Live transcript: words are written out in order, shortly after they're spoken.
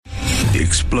The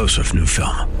explosive new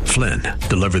film, Flynn,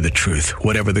 deliver the truth,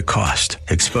 whatever the cost,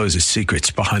 exposes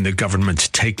secrets behind the government's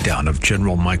takedown of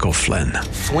General Michael Flynn.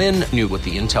 Flynn knew what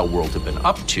the intel world had been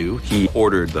up to. He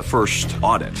ordered the first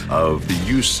audit of the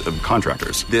use of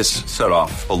contractors. This set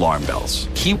off alarm bells.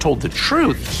 He told the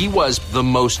truth. He was the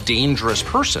most dangerous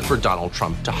person for Donald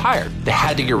Trump to hire. They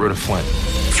had to get rid of Flynn.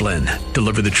 Flynn,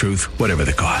 deliver the truth, whatever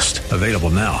the cost. Available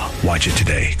now. Watch it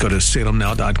today. Go to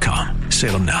salemnow.com.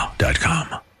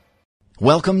 salemnow.com.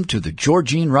 Welcome to the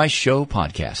Georgene Rice Show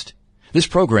podcast. This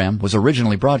program was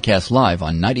originally broadcast live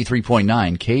on 93.9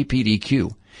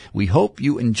 KPDQ. We hope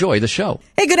you enjoy the show.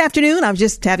 Hey, good afternoon. I was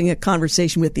just having a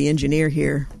conversation with the engineer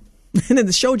here, and then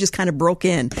the show just kind of broke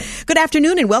in. Good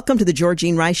afternoon, and welcome to the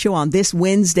Georgene Rice Show on this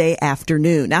Wednesday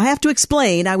afternoon. Now, I have to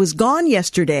explain, I was gone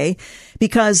yesterday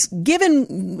because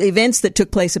given events that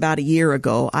took place about a year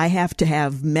ago, I have to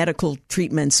have medical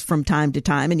treatments from time to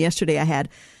time, and yesterday I had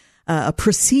a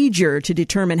procedure to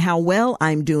determine how well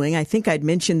I'm doing. I think I'd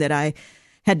mentioned that I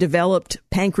had developed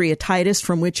pancreatitis,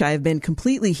 from which I have been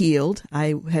completely healed.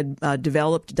 I had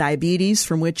developed diabetes,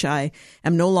 from which I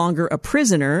am no longer a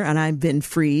prisoner, and I've been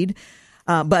freed.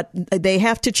 But they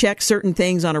have to check certain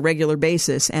things on a regular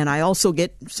basis, and I also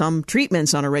get some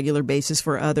treatments on a regular basis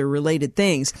for other related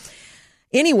things.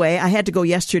 Anyway, I had to go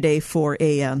yesterday for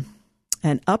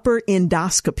an upper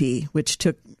endoscopy, which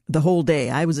took the whole day.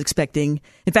 I was expecting,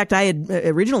 in fact, I had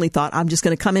originally thought I'm just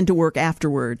going to come into work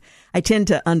afterward. I tend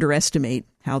to underestimate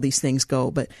how these things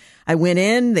go, but I went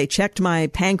in, they checked my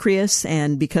pancreas,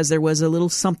 and because there was a little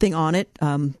something on it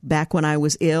back when I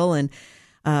was ill and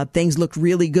things looked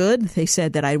really good, they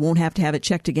said that I won't have to have it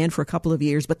checked again for a couple of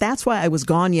years. But that's why I was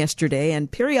gone yesterday, and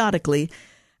periodically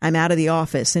I'm out of the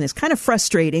office, and it's kind of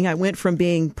frustrating. I went from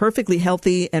being perfectly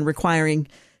healthy and requiring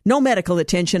no medical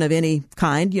attention of any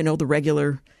kind, you know, the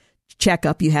regular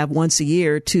checkup you have once a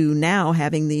year, to now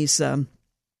having these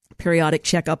periodic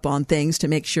checkup on things to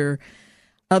make sure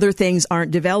other things aren't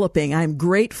developing. I'm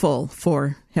grateful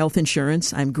for health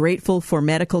insurance. I'm grateful for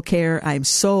medical care. I'm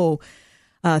so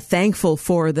thankful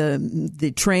for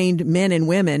the trained men and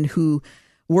women who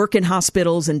work in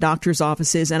hospitals and doctors'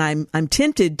 offices. And I'm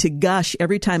tempted to gush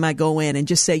every time I go in and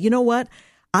just say, you know what?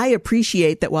 I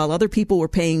appreciate that while other people were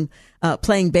playing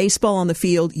baseball on the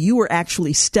field, you were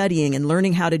actually studying and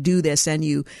learning how to do this, and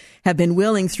you have been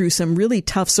willing through some really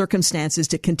tough circumstances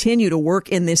to continue to work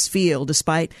in this field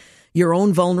despite your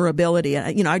own vulnerability.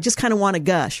 You know, I just kind of want to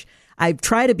gush. I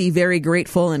try to be very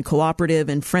grateful and cooperative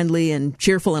and friendly and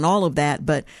cheerful and all of that,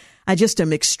 but I just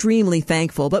am extremely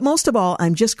thankful. But most of all,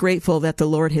 I'm just grateful that the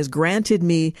Lord has granted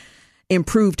me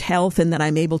improved health and that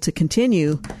I'm able to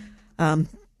continue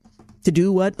to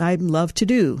do what I love to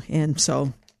do. And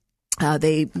so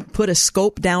they put a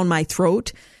scope down my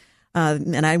throat,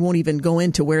 and I won't even go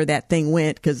into where that thing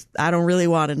went because I don't really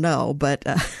want to know. But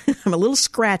I'm a little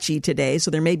scratchy today,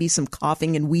 so there may be some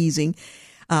coughing and wheezing.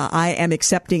 I am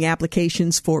accepting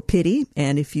applications for pity,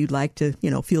 and if you'd like to,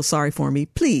 you know, feel sorry for me,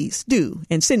 please do,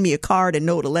 and send me a card, a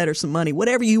note, a letter, some money,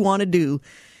 whatever you want to do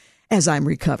as I'm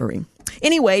recovering.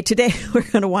 Anyway, today we're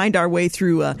going to wind our way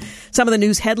through some of the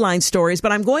news headline stories,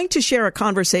 but I'm going to share a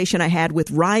conversation I had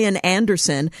with Ryan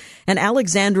Anderson and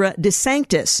Alexandra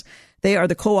DeSanctis. They are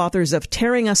the co-authors of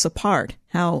Tearing Us Apart,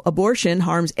 How Abortion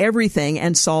Harms Everything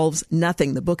and Solves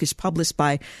Nothing. The book is published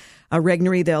by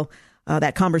Regnery.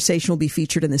 That conversation will be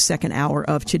featured in the second hour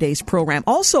of today's program.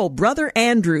 Also, Brother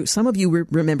Andrew, some of you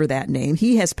remember that name.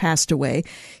 He has passed away.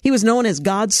 He was known as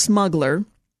God's smuggler.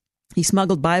 He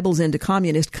smuggled Bibles into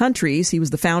communist countries. He was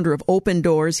the founder of Open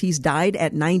Doors. He's died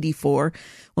at 94.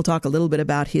 We'll talk a little bit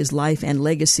about his life and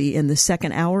legacy in the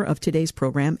second hour of today's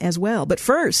program as well. But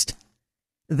first,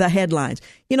 the headlines.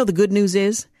 You know, the good news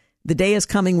is the day is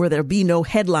coming where there'll be no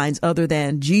headlines other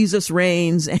than Jesus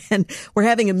reigns, and we're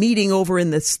having a meeting over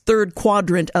in this third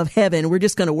quadrant of heaven. We're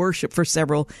just going to worship for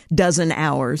several dozen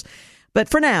hours. But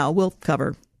for now, we'll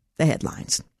cover the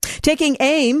headlines. Taking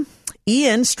aim,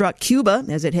 Ian struck Cuba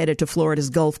as it headed to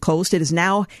Florida's Gulf Coast. It has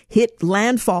now hit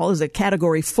landfall as a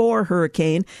Category 4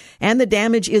 hurricane, and the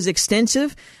damage is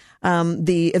extensive.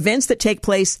 The events that take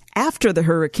place after the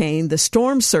hurricane, the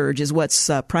storm surge, is what's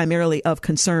primarily of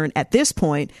concern at this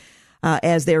point,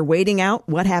 as they're waiting out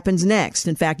what happens next.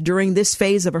 In fact, during this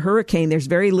phase of a hurricane, there's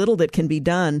very little that can be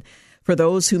done for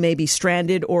those who may be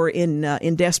stranded or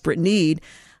in desperate need,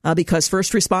 because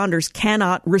first responders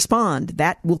cannot respond.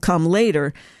 That will come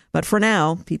later. But for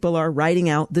now, people are riding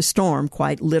out the storm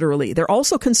quite literally. They're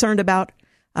also concerned about,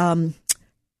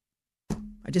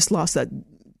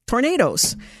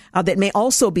 tornadoes that may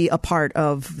also be a part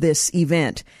of this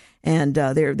event. And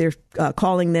they're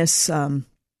calling this one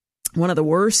of the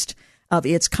worst of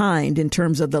its kind in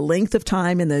terms of the length of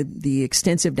time and the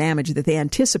extensive damage that they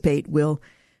anticipate will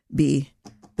be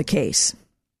the case.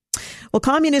 Well,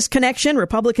 Communist Connection,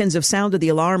 Republicans have sounded the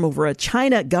alarm over a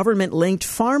China government-linked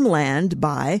farmland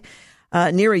buy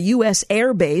near a U.S.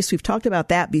 air base. We've talked about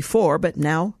that before, but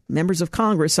now members of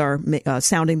Congress are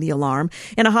sounding the alarm.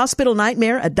 In a hospital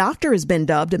nightmare, a doctor has been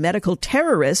dubbed a medical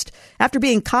terrorist after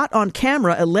being caught on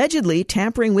camera allegedly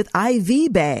tampering with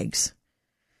IV bags.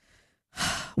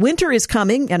 Winter is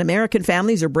coming, and American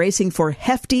families are bracing for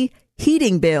hefty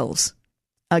heating bills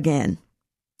again.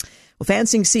 Well,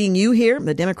 fancying seeing you here,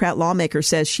 the Democrat lawmaker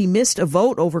says she missed a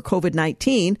vote over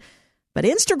COVID-19, but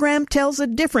Instagram tells a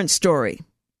different story.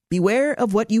 Beware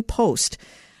of what you post.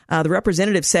 The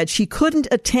representative said she couldn't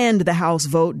attend the House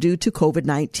vote due to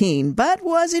COVID-19, but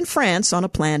was in France on a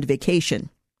planned vacation.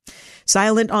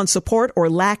 Silent on support or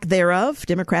lack thereof,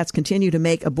 Democrats continue to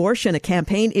make abortion a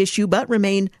campaign issue, but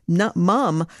remain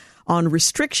mum on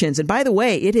restrictions. And by the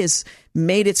way, it has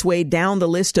made its way down the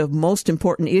list of most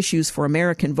important issues for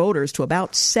American voters to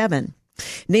about 7.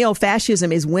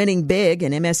 Neo-fascism is winning big.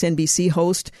 An MSNBC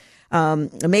host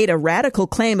made a radical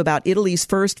claim about Italy's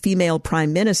first female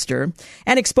prime minister,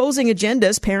 and exposing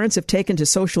agendas parents have taken to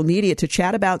social media to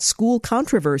chat about school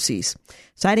controversies.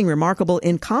 Citing remarkable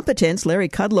incompetence, Larry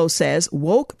Kudlow says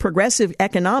woke progressive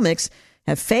economics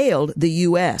have failed the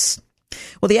U.S.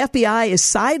 Well, the FBI is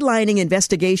sidelining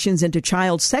investigations into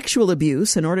child sexual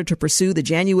abuse in order to pursue the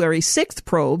January 6th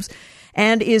probes,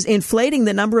 and is inflating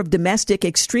the number of domestic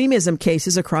extremism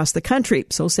cases across the country.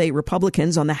 So say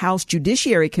Republicans on the House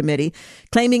Judiciary Committee,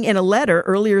 claiming in a letter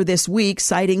earlier this week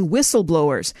citing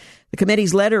whistleblowers. The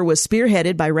committee's letter was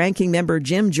spearheaded by ranking member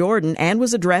Jim Jordan and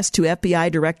was addressed to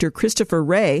FBI Director Christopher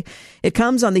Wray. It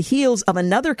comes on the heels of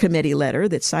another committee letter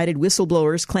that cited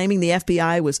whistleblowers claiming the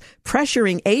FBI was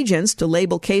pressuring agents to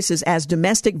label cases as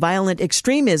domestic violent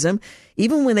extremism,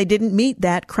 even when they didn't meet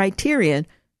that criterion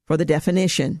for the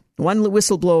definition. One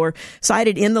whistleblower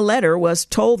cited in the letter was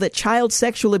told that child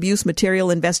sexual abuse material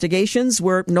investigations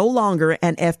were no longer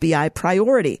an FBI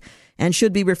priority and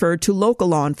should be referred to local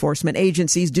law enforcement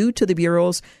agencies due to the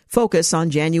Bureau's focus on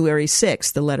January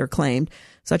 6th, the letter claimed.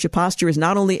 Such a posture is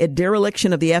not only a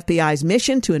dereliction of the FBI's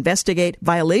mission to investigate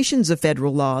violations of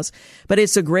federal laws, but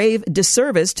it's a grave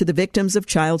disservice to the victims of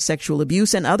child sexual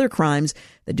abuse and other crimes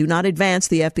that do not advance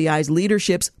the FBI's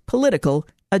leadership's political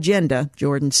agenda,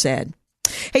 Jordan said.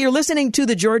 Hey, you're listening to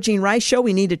the Georgene Rice Show.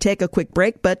 We need to take a quick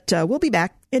break, but we'll be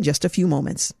back in just a few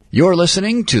moments. You're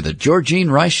listening to the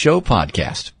Georgene Rice Show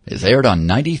podcast. It's aired on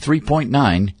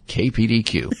 93.9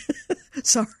 KPDQ.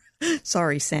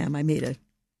 Sorry, Sam. I made a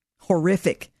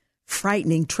horrific,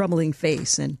 frightening, troubling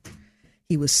face, and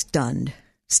he was stunned.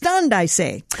 Stunned, I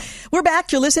say. We're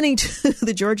back. You're listening to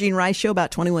the Georgene Rice Show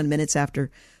about 21 minutes after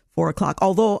 4 o'clock,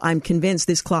 although I'm convinced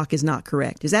this clock is not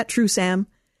correct. Is that true, Sam?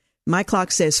 My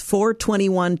clock says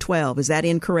 4:21:12. Is that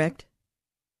incorrect?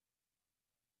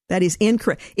 That is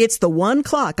incorrect. It's the one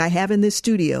clock I have in this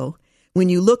studio. When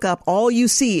you look up, all you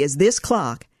see is this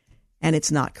clock, and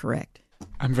it's not correct.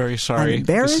 I'm very sorry. I'm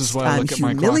embarrassed. This is why I look at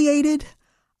my clock. I'm humiliated.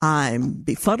 I'm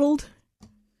befuddled.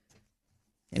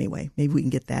 Anyway, maybe we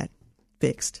can get that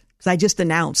fixed. Because I just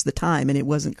announced the time, and it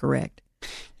wasn't correct.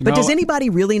 But does anybody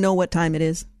really know what time it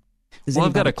is? Well,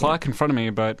 I've got a clock in front of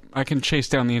me, but I can chase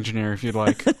down the engineer if you'd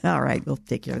like. All right, we'll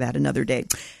take care of that another day.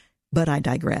 But I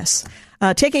digress.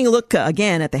 Taking a look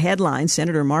again at the headlines,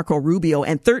 Senator Marco Rubio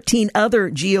and 13 other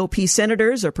GOP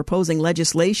senators are proposing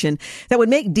legislation that would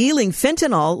make dealing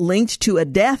fentanyl linked to a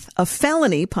death a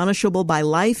felony punishable by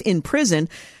life in prison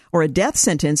or a death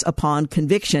sentence upon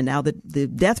conviction. Now, the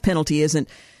death penalty isn't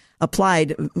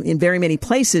applied in very many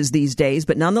places these days,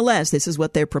 but nonetheless, this is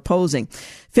what they're proposing.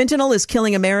 Fentanyl is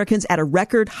killing Americans at a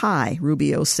record high,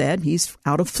 Rubio said. He's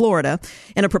out of Florida.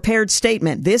 In a prepared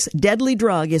statement, this deadly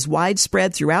drug is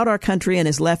widespread throughout our country and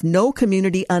has left no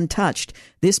community untouched.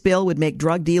 This bill would make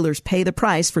drug dealers pay the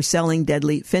price for selling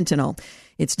deadly fentanyl.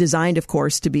 It's designed, of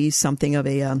course, to be something of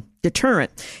a deterrent.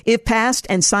 If passed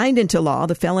and signed into law,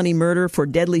 the Felony Murder for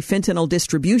Deadly Fentanyl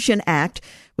Distribution Act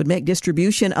would make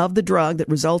distribution of the drug that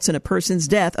results in a person's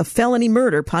death a felony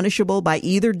murder punishable by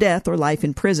either death or life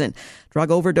in prison.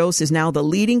 Drug overdose is now the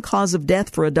leading cause of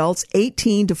death for adults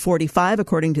 18 to 45,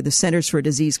 according to the Centers for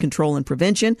Disease Control and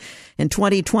Prevention. In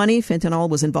 2020, fentanyl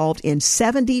was involved in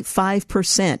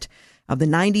 75% of the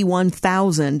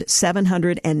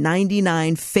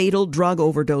 91,799 fatal drug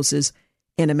overdoses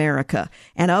in America.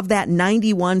 And of that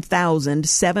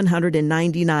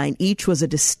 91,799, each was a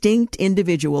distinct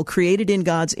individual created in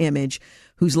God's image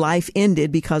whose life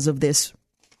ended because of this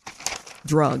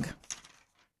drug.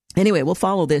 Anyway, we'll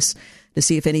follow this to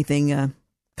see if anything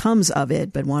comes of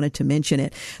it, but wanted to mention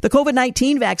it. The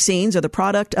COVID-19 vaccines are the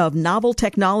product of novel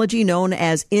technology known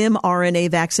as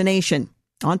mRNA vaccination.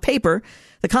 On paper,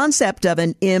 the concept of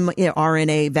an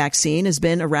mRNA vaccine has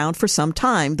been around for some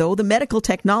time, though the medical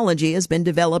technology has been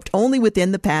developed only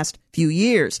within the past few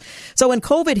years. So when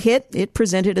COVID hit, it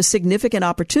presented a significant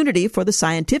opportunity for the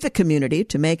scientific community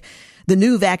to make the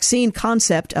new vaccine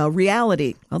concept a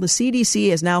reality. Well, the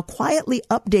CDC has now quietly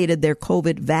updated their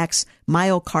COVID vax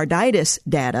myocarditis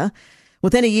data.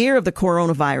 Within a year of the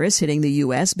coronavirus hitting the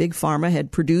U.S., Big Pharma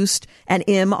had produced an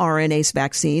mRNA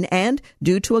vaccine, and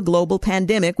due to a global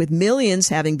pandemic with millions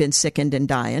having been sickened and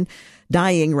dying,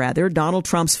 Donald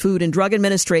Trump's Food and Drug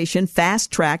Administration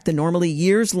fast-tracked the normally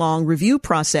years-long review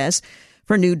process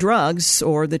for new drugs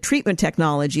or the treatment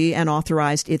technology and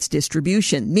authorized its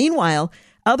distribution. Meanwhile,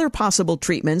 other possible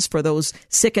treatments for those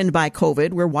sickened by COVID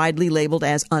were widely labeled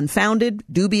as unfounded,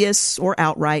 dubious, or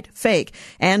outright fake,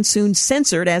 and soon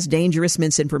censored as dangerous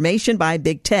misinformation by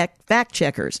big tech fact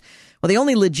checkers. Well, the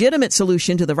only legitimate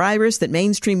solution to the virus that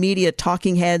mainstream media,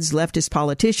 talking heads, leftist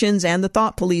politicians, and the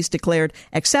thought police declared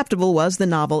acceptable was the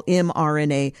novel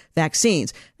mRNA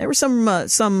vaccines. There were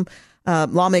some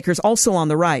lawmakers also on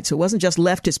the right. So it wasn't just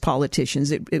leftist politicians.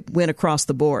 It went across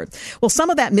the board. Well, some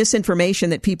of that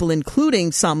misinformation that people,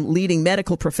 including some leading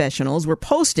medical professionals, were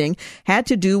posting had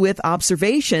to do with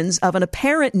observations of an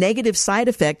apparent negative side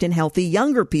effect in healthy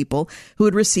younger people who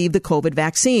had received the COVID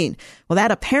vaccine. Well,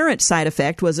 that apparent side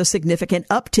effect was a significant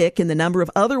uptick in the number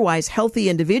of otherwise healthy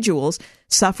individuals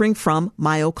suffering from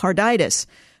myocarditis.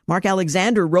 Mark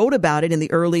Alexander wrote about it in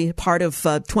the early part of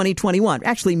 2021,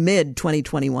 actually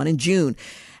mid-2021 in June.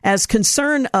 As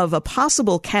concern of a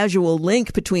possible causal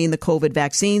link between the COVID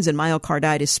vaccines and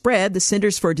myocarditis spread, the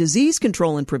Centers for Disease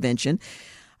Control and Prevention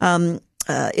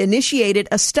initiated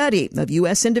a study of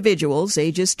U.S. individuals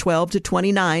ages 12 to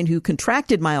 29 who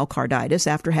contracted myocarditis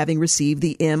after having received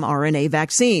the mRNA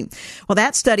vaccine. Well,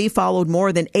 that study followed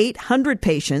more than 800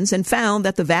 patients and found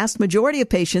that the vast majority of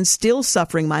patients still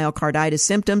suffering myocarditis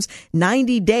symptoms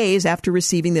 90 days after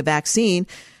receiving the vaccine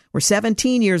were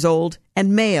 17 years old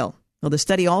and male. Well, the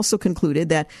study also concluded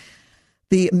that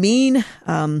the mean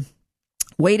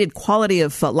weighted quality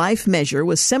of life measure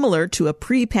was similar to a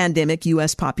pre-pandemic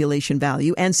U.S. population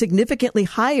value and significantly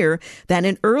higher than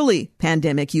an early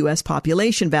pandemic U.S.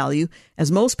 population value,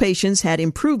 as most patients had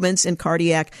improvements in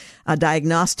cardiac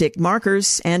diagnostic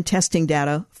markers and testing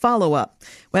data follow-up.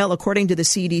 Well, according to the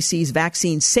CDC's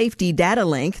vaccine safety data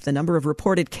link, the number of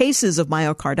reported cases of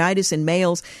myocarditis in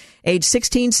males age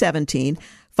 16-17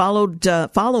 following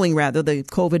the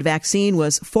COVID vaccine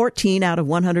was 14 out of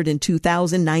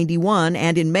 102,091,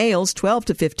 and in males 12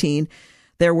 to 15,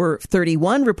 there were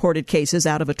 31 reported cases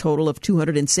out of a total of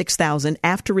 206,000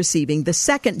 after receiving the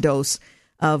second dose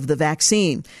of the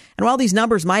vaccine. And while these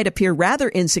numbers might appear rather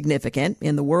insignificant,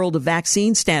 in the world of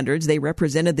vaccine standards, they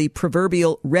represented the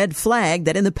proverbial red flag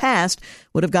that in the past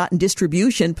would have gotten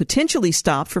distribution potentially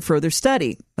stopped for further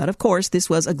study. But of course, this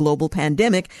was a global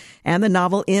pandemic, and the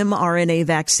novel mRNA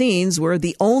vaccines were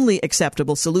the only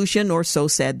acceptable solution, or so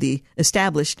said the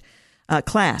established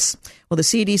class. Well, the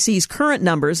CDC's current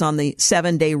numbers on the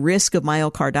 7-day risk of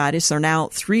myocarditis are now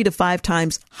 3 to 5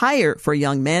 times higher for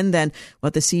young men than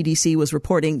what the CDC was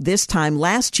reporting this time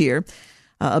last year,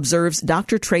 observes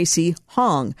Dr. Tracy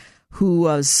Hong, who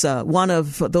was one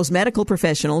of those medical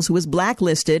professionals who was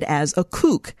blacklisted as a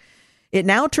kook. It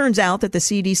now turns out that the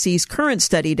CDC's current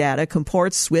study data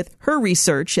comports with her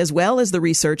research as well as the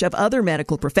research of other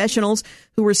medical professionals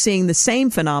who were seeing the same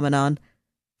phenomenon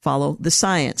follow the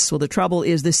science. Well, the trouble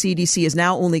is the CDC is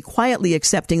now only quietly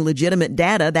accepting legitimate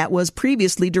data that was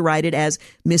previously derided as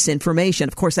misinformation.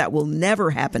 Of course, that will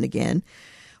never happen again.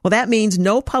 Well, that means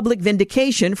no public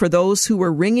vindication for those who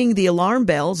were ringing the alarm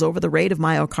bells over the rate of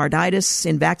myocarditis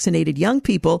in vaccinated young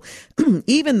people,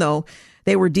 even though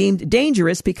they were deemed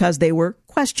dangerous because they were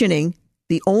questioning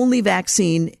the only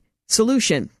vaccine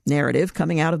solution narrative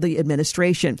coming out of the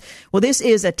administration. Well, this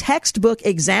is a textbook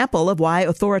example of why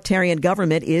authoritarian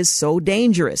government is so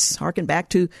dangerous. Harken back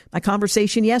to my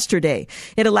conversation yesterday.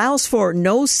 It allows for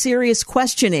no serious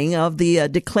questioning of the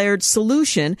declared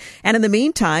solution. And in the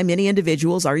meantime, many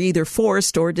individuals are either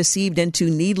forced or deceived into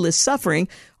needless suffering.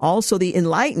 Also, the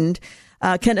enlightened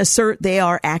can assert they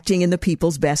are acting in the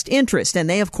people's best interest, and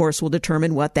they, of course, will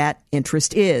determine what that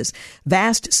interest is.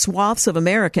 Vast swaths of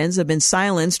Americans have been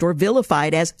silenced or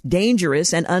vilified as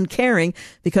dangerous and uncaring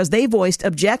because they voiced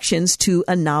objections to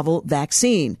a novel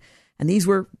vaccine. And these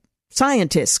were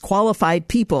scientists, qualified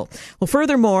people. Well,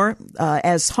 furthermore,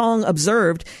 as Hong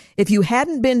observed, if we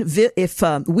hadn't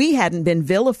been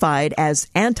vilified as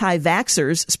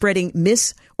anti-vaxxers spreading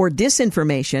mis or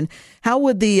disinformation, how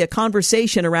would the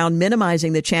conversation around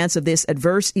minimizing the chance of this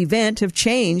adverse event have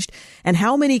changed? And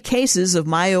how many cases of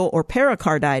myo or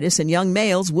pericarditis in young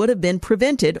males would have been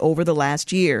prevented over the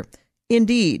last year?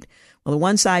 Indeed. Well, the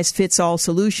one-size-fits-all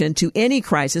solution to any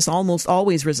crisis almost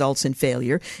always results in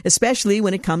failure, especially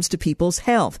when it comes to people's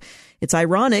health. It's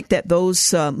ironic that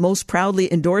those most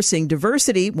proudly endorsing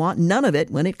diversity want none of it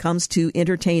when it comes to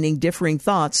entertaining differing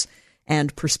thoughts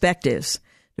and perspectives.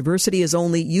 Diversity is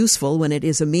only useful when it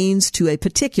is a means to a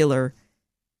particular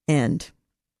end.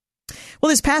 Well,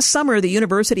 this past summer, the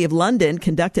University of London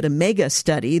conducted a mega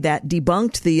study that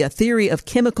debunked the theory of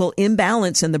chemical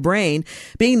imbalance in the brain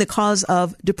being the cause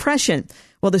of depression.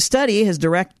 Well, the study has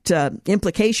direct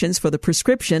implications for the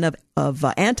prescription of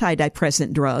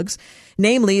antidepressant drugs,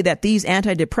 namely that these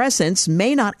antidepressants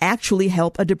may not actually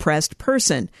help a depressed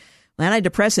person.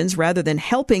 Antidepressants, rather than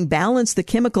helping balance the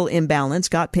chemical imbalance,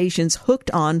 got patients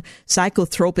hooked on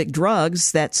psychotropic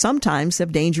drugs that sometimes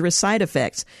have dangerous side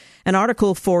effects. An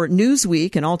article for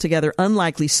Newsweek, an altogether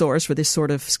unlikely source for this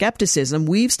sort of skepticism,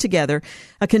 weaves together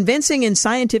a convincing and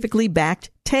scientifically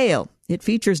backed tale. It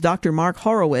features Dr. Mark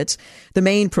Horowitz, the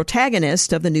main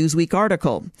protagonist of the Newsweek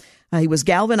article. He was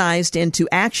galvanized into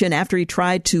action after he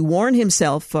tried to wean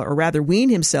himself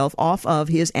off of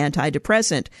his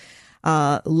antidepressant,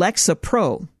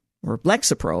 Lexapro.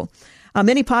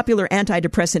 Many popular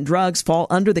antidepressant drugs fall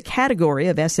under the category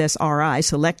of SSRI,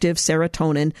 selective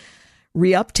serotonin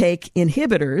reuptake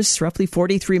inhibitors. Roughly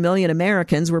 43 million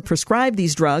Americans were prescribed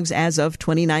these drugs as of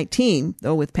 2019,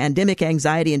 though with pandemic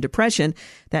anxiety and depression,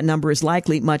 that number is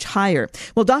likely much higher.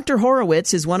 Well, Dr.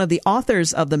 Horowitz is one of the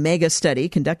authors of the mega study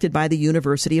conducted by the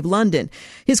University of London.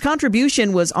 His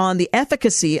contribution was on the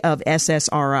efficacy of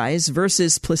SSRIs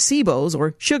versus placebos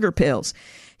or sugar pills.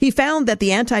 He found that the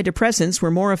antidepressants were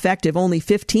more effective only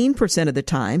 15% of the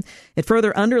time. It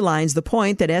further underlines the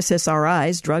point that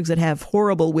SSRIs, drugs that have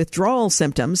horrible withdrawal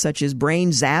symptoms such as brain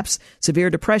zaps,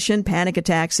 severe depression, panic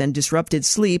attacks, and disrupted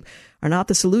sleep, are not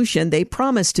the solution they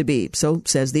promise to be, so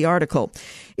says the article.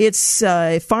 It's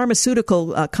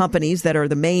pharmaceutical companies that are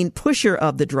the main pusher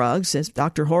of the drugs, as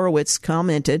Dr. Horowitz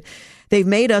commented. They've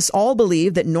made us all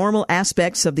believe that normal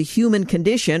aspects of the human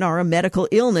condition are a medical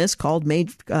illness called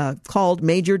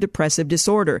major depressive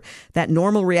disorder, that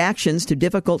normal reactions to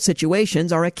difficult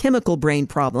situations are a chemical brain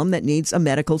problem that needs a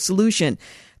medical solution.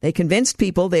 They convinced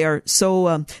people they are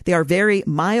very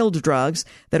mild drugs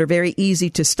that are very easy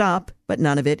to stop, but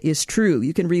none of it is true.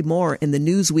 You can read more in the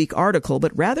Newsweek article,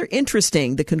 but rather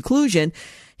interesting, the conclusion,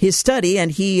 his study, and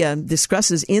he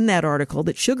discusses in that article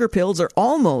that sugar pills are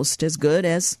almost as good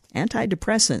as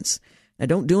antidepressants. Now,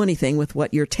 don't do anything with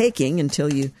what you're taking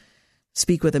until you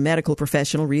speak with a medical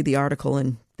professional, read the article,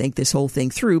 and think this whole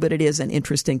thing through, but it is an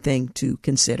interesting thing to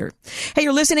consider. Hey,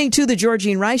 you're listening to The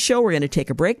Georgene Rice Show. We're going to take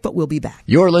a break, but we'll be back.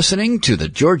 You're listening to The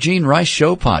Georgene Rice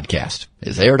Show podcast.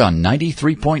 It's aired on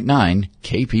 93.9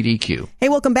 KPDQ. Hey,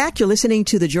 welcome back. You're listening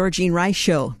to The Georgene Rice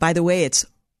Show. By the way, it's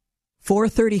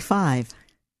 4:35,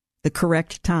 the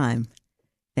correct time.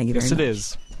 Thank you very much. Yes, it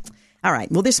is. All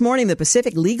right. Well, this morning, the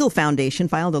Pacific Legal Foundation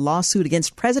filed a lawsuit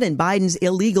against President Biden's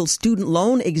illegal student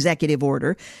loan executive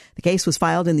order. The case was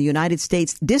filed in the United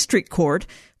States District Court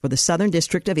for the Southern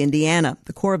District of Indiana.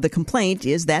 The core of the complaint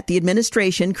is that the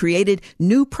administration created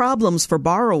new problems for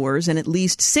borrowers in at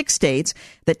least 6 states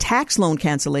that tax loan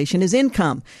cancellation is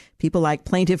income. People like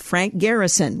plaintiff Frank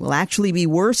Garrison will actually be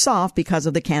worse off because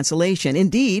of the cancellation.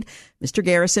 Indeed, Mr.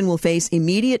 Garrison will face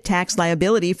immediate tax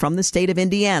liability from the state of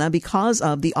Indiana because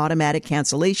of the automatic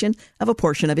cancellation of a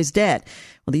portion of his debt.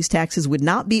 Well, these taxes would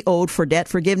not be owed for debt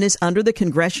forgiveness under the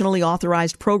congressionally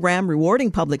authorized program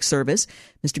rewarding public service.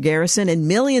 Mr. Garrison and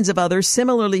millions of others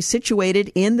similarly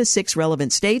situated in the 6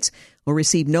 relevant states will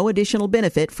receive no additional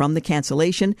benefit from the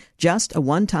cancellation, just a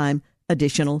one-time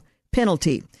additional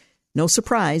penalty. No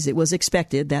surprise, it was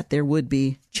expected that there would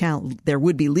be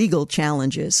legal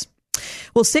challenges.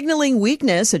 Well, signaling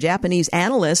weakness, a Japanese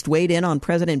analyst weighed in on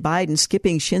President Biden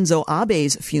skipping Shinzo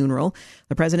Abe's funeral.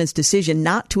 The president's decision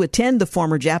not to attend the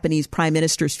former Japanese prime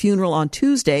minister's funeral on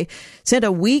Tuesday sent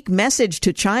a weak message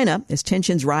to China as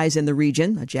tensions rise in the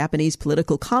region. A Japanese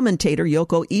political commentator,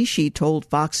 Yoko Ishii, told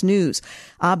Fox News.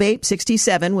 Abe,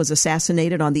 67, was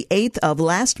assassinated on the 8th of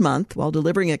last month while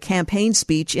delivering a campaign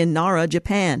speech in Nara,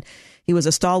 Japan. He was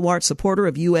a stalwart supporter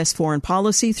of U.S. foreign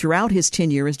policy throughout his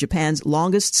tenure as Japan's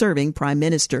longest-serving prime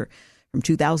minister, from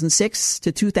 2006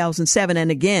 to 2007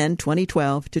 and again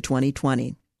 2012 to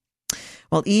 2020.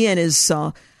 Well, Ian is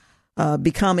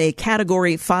become a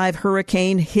Category 5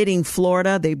 hurricane hitting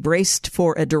Florida. They braced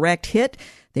for a direct hit.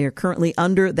 They are currently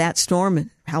under that storm.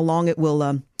 How long it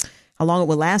will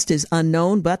last is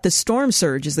unknown, but the storm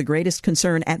surge is the greatest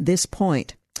concern at this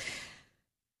point.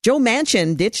 Joe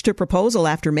Manchin ditched a proposal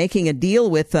after making a deal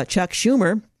with Chuck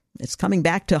Schumer. It's coming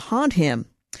back to haunt him.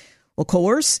 Will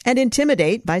coerce and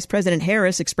intimidate. Vice President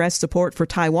Harris expressed support for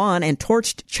Taiwan and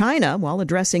torched China while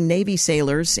addressing Navy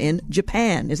sailors in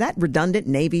Japan. Is that redundant,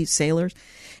 Navy sailors?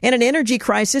 In an energy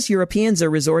crisis, Europeans are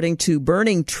resorting to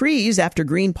burning trees after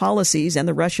green policies and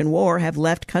the Russian war have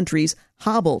left countries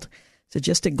hobbled. So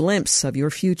just a glimpse of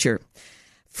your future.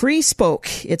 Free Spoke.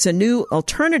 It's a new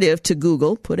alternative to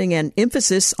Google, putting an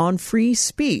emphasis on free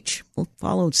speech. We'll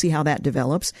follow and see how that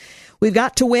develops. We've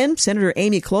got to win. Senator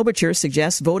Amy Klobuchar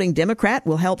suggests voting Democrat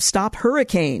will help stop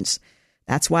hurricanes.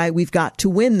 That's why we've got to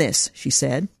win this, she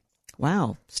said.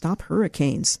 Wow, stop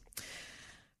hurricanes.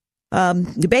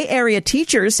 The Bay Area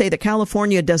teachers say that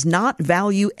California does not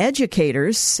value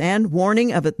educators and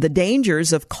warning of the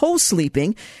dangers of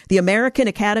co-sleeping. The American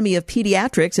Academy of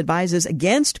Pediatrics advises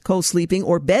against co-sleeping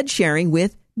or bed sharing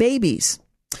with babies.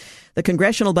 The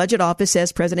Congressional Budget Office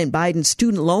says President Biden's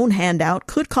student loan handout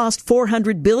could cost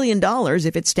 $400 billion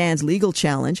if it stands legal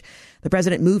challenge. The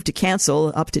president moved to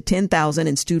cancel up to $10,000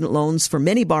 in student loans for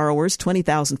many borrowers,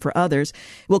 $20,000 for others.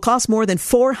 It will cost more than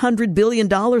 $400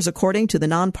 billion, according to the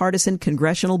nonpartisan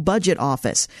Congressional Budget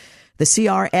Office. The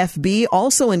CRFB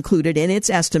also included in its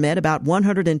estimate about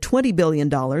 $120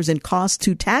 billion in costs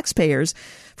to taxpayers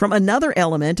from another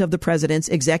element of the president's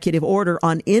executive order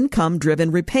on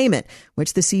income-driven repayment,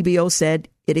 which the CBO said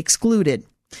it excluded.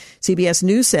 CBS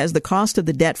News says the cost of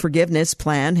the debt forgiveness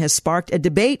plan has sparked a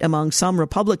debate among some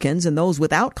Republicans and those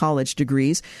without college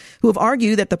degrees who have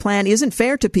argued that the plan isn't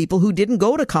fair to people who didn't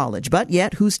go to college, but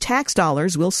yet whose tax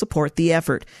dollars will support the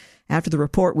effort. After the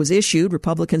report was issued,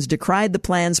 Republicans decried the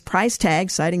plan's price tag,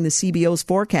 citing the CBO's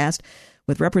forecast,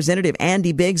 with Representative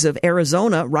Andy Biggs of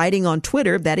Arizona writing on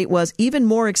Twitter that it was even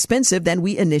more expensive than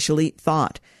we initially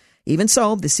thought. Even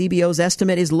so, the CBO's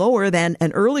estimate is lower than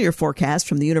an earlier forecast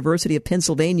from the University of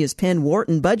Pennsylvania's Penn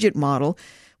Wharton budget model,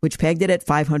 which pegged it at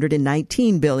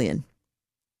 $519 billion.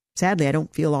 Sadly, I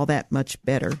don't feel all that much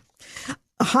better.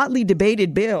 A hotly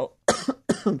debated bill,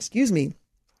 excuse me,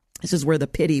 this is where the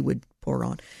pity would pour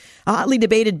on. A hotly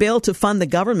debated bill to fund the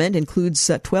government includes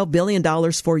 $12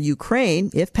 billion for Ukraine.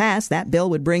 If passed, that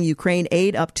bill would bring Ukraine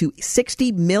aid up to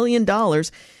 $60 million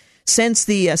since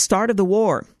the start of the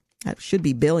war. That should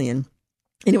be billion.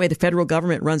 Anyway, the federal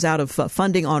government runs out of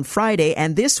funding on Friday,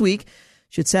 and this week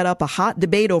should set up a hot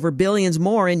debate over billions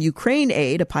more in Ukraine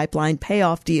aid, a pipeline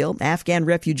payoff deal, Afghan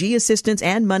refugee assistance,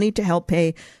 and money to help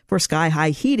pay for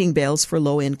sky-high heating bills for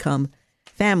low-income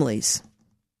families.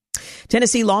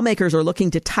 Tennessee lawmakers are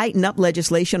looking to tighten up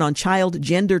legislation on child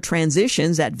gender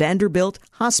transitions at Vanderbilt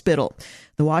Hospital.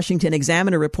 The Washington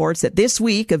Examiner reports that this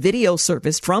week, a video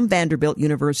surfaced from Vanderbilt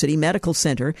University Medical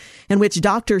Center in which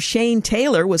Dr. Shane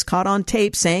Taylor was caught on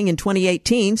tape saying in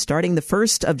 2018, starting the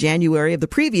 1st of January of the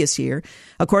previous year,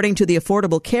 according to the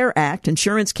Affordable Care Act,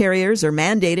 insurance carriers are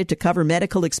mandated to cover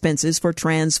medical expenses for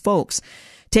trans folks.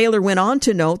 Taylor went on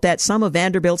to note that some of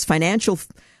Vanderbilt's financial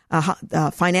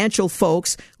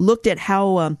folks looked at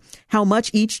how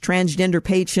much each transgender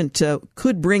patient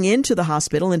could bring into the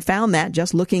hospital and found that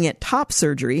just looking at top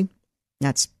surgery,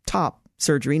 that's top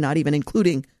surgery, not even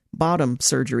including bottom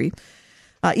surgery,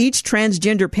 each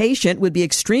transgender patient would be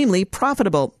extremely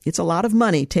profitable. It's a lot of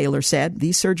money, Taylor said.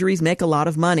 These surgeries make a lot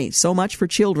of money. So much for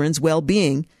children's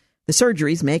well-being. The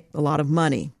surgeries make a lot of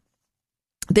money.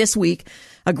 This week,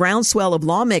 a groundswell of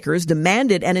lawmakers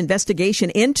demanded an investigation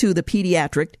into the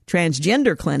pediatric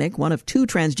transgender clinic, one of two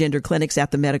transgender clinics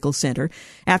at the medical center,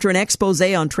 after an expose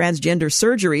on transgender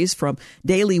surgeries from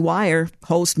Daily Wire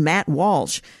host Matt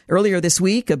Walsh. Earlier this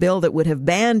week, a bill that would have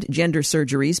banned gender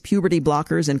surgeries, puberty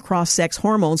blockers, and cross-sex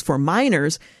hormones for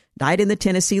minors died in the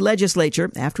Tennessee legislature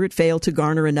after it failed to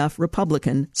garner enough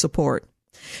Republican support.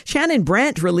 Shannon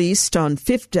Brandt has been released on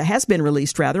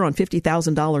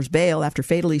 $50,000 bail after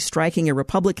fatally striking a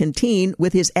Republican teen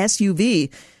with his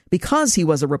SUV because he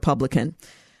was a Republican.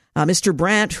 Mr.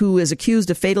 Brandt, who is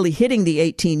accused of fatally hitting the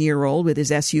 18-year-old with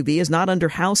his SUV, is not under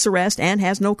house arrest and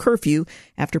has no curfew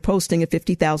after posting a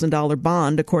 $50,000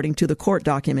 bond, according to the court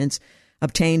documents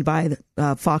obtained by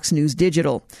Fox News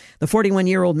Digital. The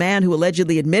 41-year-old man who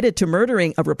allegedly admitted to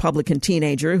murdering a Republican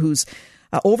teenager who's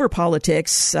over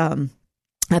politics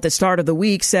at the start of the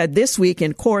week, said this week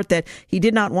in court that he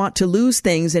did not want to lose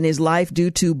things in his life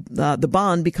due to the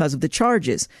bond because of the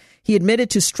charges. He admitted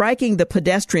to striking the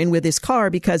pedestrian with his car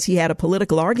because he had a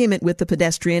political argument with the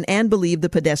pedestrian and believed the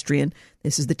pedestrian,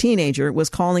 this is the teenager, was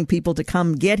calling people to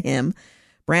come get him.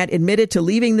 Brandt admitted to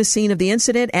leaving the scene of the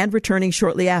incident and returning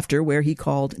shortly after, where he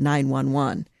called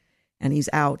 911. And he's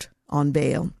out on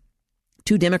bail.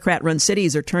 2 Democrat-run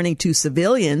cities are turning to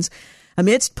civilians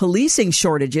amidst policing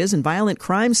shortages and violent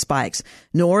crime spikes.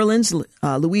 New Orleans,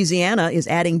 Louisiana, is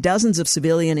adding dozens of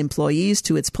civilian employees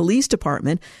to its police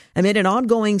department amid an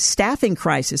ongoing staffing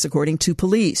crisis, according to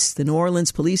police. The New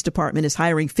Orleans Police Department is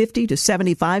hiring 50 to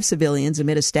 75 civilians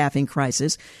amid a staffing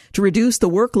crisis to reduce the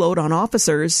workload on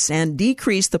officers and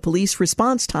decrease the police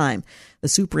response time. The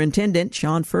superintendent,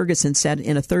 Sean Ferguson, said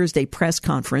in a Thursday press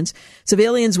conference,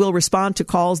 civilians will respond to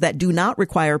calls that do not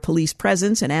require police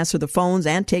presence and answer the phones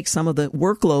and take some of the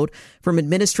workload from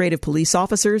administrative police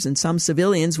officers, and some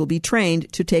civilians will be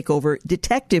trained to take over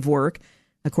detective work,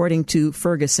 according to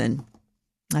Ferguson.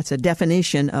 That's a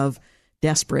definition of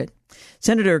desperate.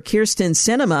 Senator Kyrsten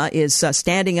Sinema is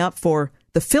standing up for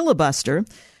the filibuster.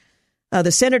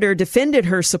 The senator defended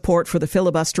her support for the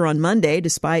filibuster on Monday,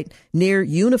 despite near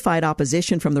unified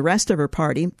opposition from the rest of her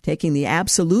party, taking the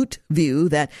absolute view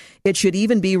that it should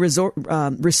even be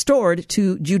restored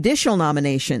to judicial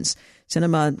nominations.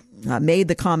 Sinema made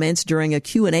the comments during a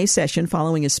Q&A session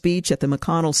following a speech at the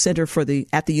McConnell Center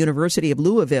at the University of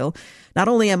Louisville. Not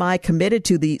only am I committed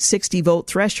to the 60-vote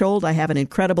threshold, I have an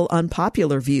incredible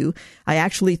unpopular view. I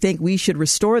actually think we should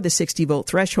restore the 60-vote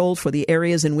threshold for the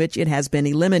areas in which it has been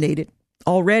eliminated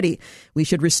already. We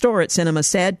should restore it, Sinema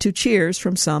said, to cheers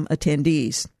from some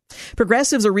attendees.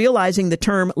 Progressives are realizing the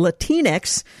term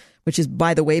Latinx, which has,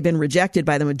 by the way, been rejected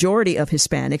by the majority of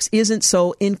Hispanics, isn't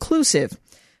so inclusive.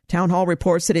 Town Hall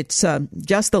reports that it's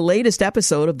just the latest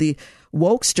episode of the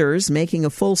wokesters making a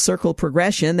full circle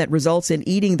progression that results in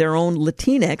eating their own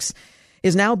Latinx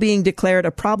is now being declared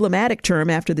a problematic term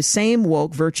after the same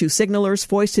woke virtue signalers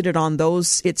foisted it on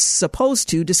those it's supposed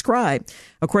to describe.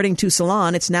 According to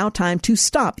Salon, it's now time to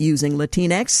stop using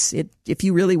Latinx if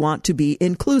you really want to be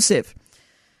inclusive.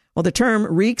 Well, the term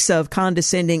reeks of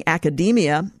condescending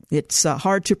academia. It's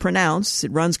hard to pronounce.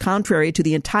 It runs contrary to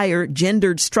the entire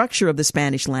gendered structure of the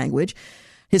Spanish language.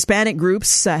 Hispanic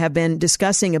groups have been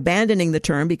discussing abandoning the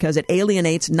term because it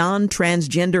alienates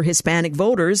non-transgender Hispanic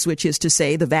voters, which is to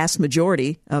say the vast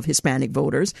majority of Hispanic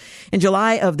voters. In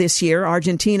July of this year,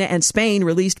 Argentina and Spain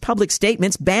released public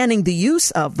statements banning the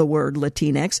use of the word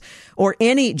Latinx or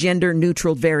any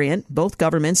gender-neutral variant. Both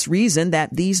governments reason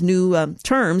that these new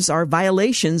terms are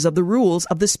violations of the rules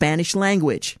of the Spanish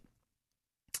language.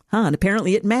 And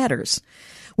apparently it matters.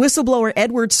 Whistleblower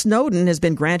Edward Snowden has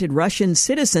been granted Russian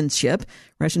citizenship.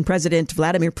 Russian President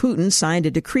Vladimir Putin signed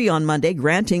a decree on Monday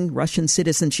granting Russian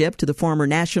citizenship to the former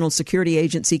National Security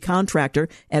Agency contractor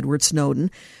Edward Snowden.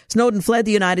 Snowden fled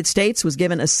the United States, was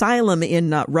given asylum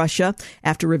in Russia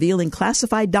after revealing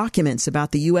classified documents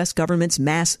about the U.S. government's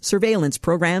mass surveillance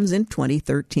programs in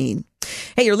 2013.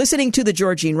 Hey, you're listening to The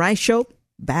Georgene Rice Show.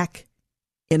 Back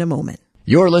in a moment.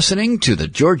 You're listening to the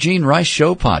Georgene Rice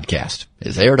Show podcast.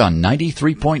 It's aired on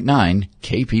 93.9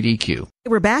 KPDQ.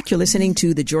 We're back. You're listening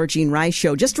to the Georgene Rice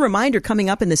Show. Just a reminder,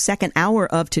 coming up in the second hour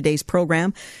of today's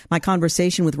program, my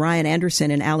conversation with Ryan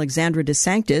Anderson and Alexandra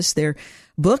DeSanctis, their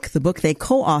book, the book they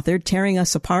co-authored, Tearing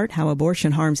Us Apart, How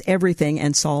Abortion Harms Everything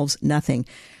and Solves Nothing.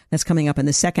 That's coming up in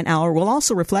the second hour. We'll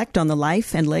also reflect on the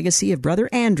life and legacy of Brother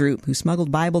Andrew, who smuggled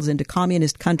Bibles into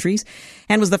communist countries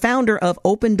and was the founder of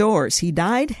Open Doors. He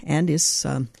died and is,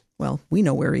 we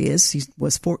know where he is. He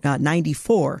was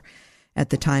 94 at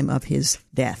the time of his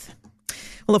death.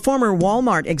 Well, a former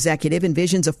Walmart executive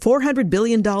envisions a $400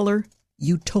 billion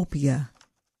utopia.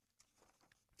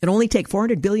 It can only take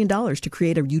 $400 billion to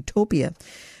create a utopia.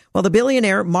 Well, the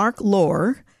billionaire Mark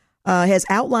Lohr has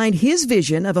outlined his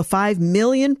vision of a 5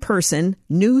 million person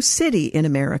new city in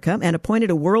America and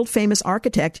appointed a world famous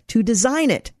architect to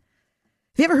design it.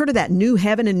 Have you ever heard of that new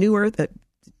heaven and new earth?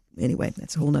 Anyway,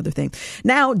 that's a whole other thing.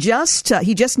 Now,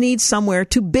 he just needs somewhere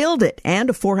to build it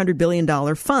and a $400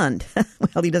 billion fund.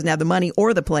 Well, he doesn't have the money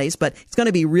or the place, but it's going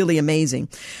to be really amazing.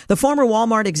 The former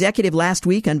Walmart executive last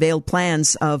week unveiled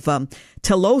plans of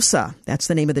Telosa, that's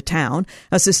the name of the town,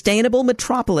 a sustainable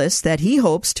metropolis that he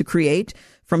hopes to create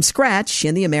from scratch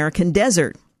in the American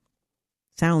desert.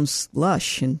 Sounds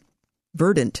lush and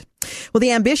verdant. Well,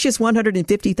 the ambitious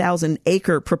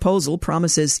 150,000-acre proposal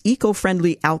promises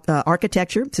eco-friendly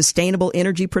architecture, sustainable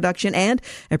energy production, and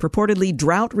a purportedly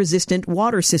drought-resistant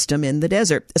water system in the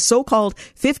desert. A so-called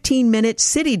 15-minute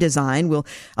city design will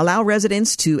allow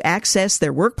residents to access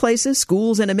their workplaces,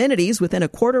 schools, and amenities within a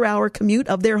quarter-hour commute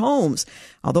of their homes.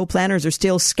 Although planners are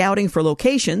still scouting for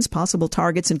locations, possible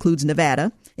targets include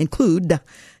Nevada,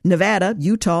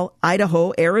 Utah,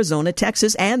 Idaho, Arizona,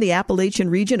 Texas, and the Appalachian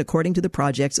region, according to the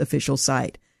project's official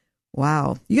site.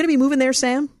 Wow. You going to be moving there,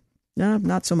 Sam? No,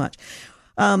 not so much.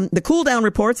 The Cool Down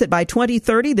reports that by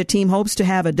 2030, the team hopes to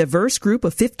have a diverse group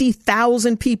of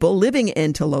 50,000 people living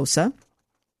in Tolosa.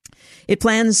 It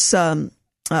plans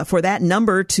for that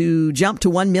number to jump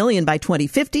to 1 million by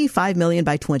 2050, 5 million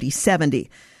by 2070.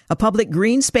 A public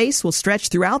green space will stretch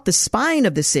throughout the spine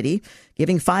of the city,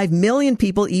 giving 5 million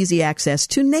people easy access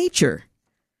to nature.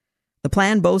 The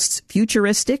plan boasts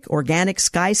futuristic organic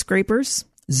skyscrapers,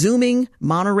 zooming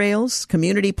monorails,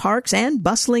 community parks, and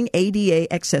bustling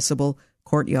ADA-accessible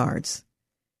courtyards.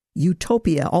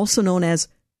 Utopia, also known as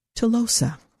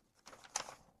Tolosa.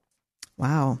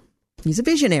 Wow. He's a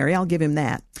visionary, I'll give him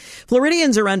that.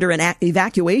 Floridians are under an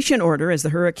evacuation order as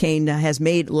the hurricane has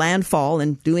made landfall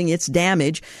and doing its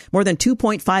damage. More than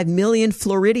 2.5 million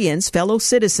Floridians, fellow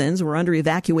citizens, were under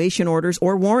evacuation orders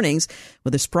or warnings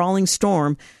with a sprawling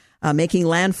storm making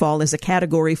landfall as a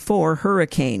Category 4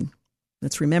 hurricane.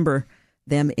 Let's remember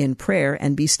them in prayer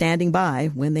and be standing by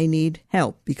when they need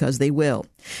help, because they will.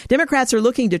 Democrats are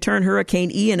looking to turn Hurricane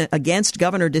Ian against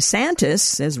Governor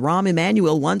DeSantis. As Rahm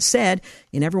Emanuel once said,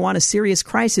 you never want a serious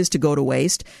crisis to go to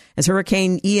waste. As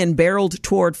Hurricane Ian barreled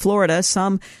toward Florida,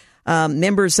 some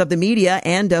members of the media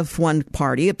and of one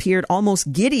party appeared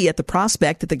almost giddy at the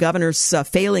prospect that the governor's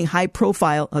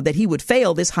that he would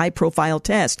fail this high-profile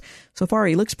test. So far,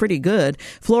 he looks pretty good.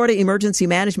 Florida emergency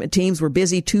management teams were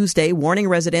busy Tuesday warning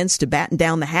residents to batten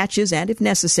down the hatches and, if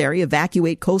necessary,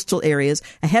 evacuate coastal areas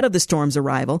ahead of the storm's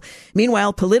arrival.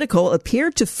 Meanwhile, Politico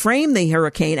appeared to frame the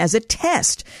hurricane as a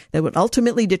test that would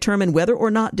ultimately determine whether or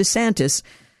not DeSantis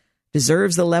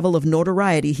deserves the level of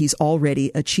notoriety he's already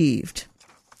achieved.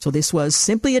 So this was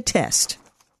simply a test.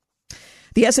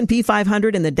 The S&P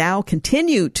 500 and the Dow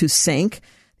continue to sink.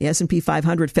 The S&P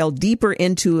 500 fell deeper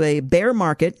into a bear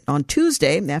market on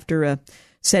Tuesday after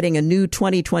setting a new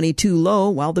 2022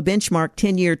 low, while the benchmark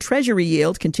 10-year Treasury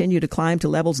yield continued to climb to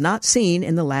levels not seen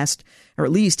in the last, or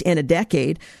at least in a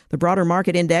decade. The broader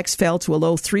market index fell to a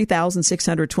low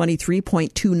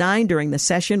 3,623.29 during the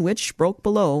session, which broke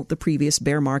below the previous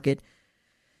bear market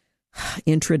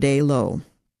intraday low.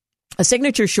 A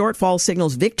signature shortfall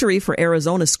signals victory for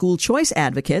Arizona school choice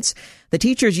advocates. The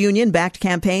teachers' union-backed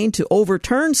campaign to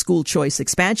overturn school choice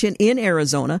expansion in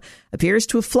Arizona appears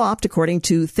to have flopped, according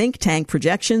to think tank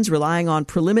projections relying on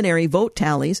preliminary vote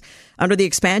tallies. Under the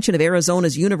expansion of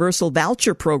Arizona's universal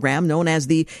voucher program, known as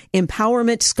the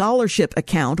Empowerment Scholarship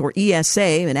Account, or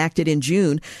ESA, enacted in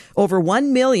June, over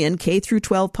 1 million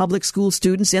K-12 public school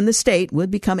students in the state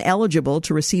would become eligible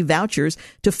to receive vouchers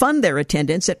to fund their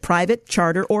attendance at private,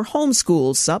 charter, or home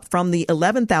schools, up from the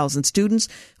 11,000 students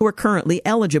who are currently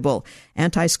eligible.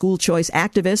 Anti-school choice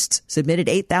activists submitted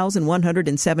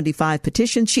 8,175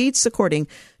 petition sheets, according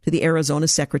to the Arizona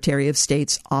Secretary of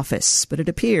State's office. But it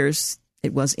appears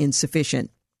it was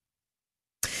insufficient.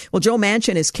 Well, Joe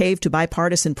Manchin has caved to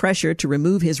bipartisan pressure to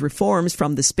remove his reforms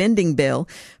from the spending bill.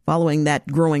 Following that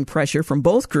growing pressure from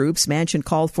both groups, Manchin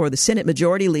called for the Senate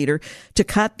Majority Leader to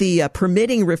cut the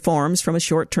permitting reforms from a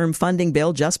short-term funding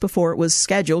bill just before it was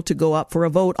scheduled to go up for a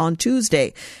vote on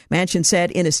Tuesday. Manchin said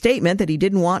in a statement that he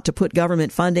didn't want to put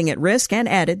government funding at risk, and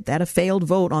added that a failed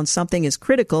vote on something as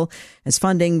critical as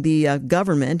funding the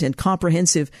government and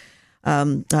comprehensive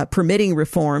permitting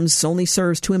reforms only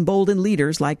serves to embolden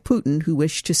leaders like Putin who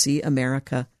wish to see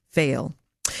America fail.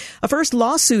 A first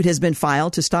lawsuit has been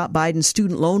filed to stop Biden's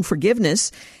student loan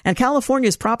forgiveness, and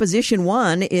California's Proposition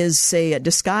 1 is a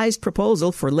disguised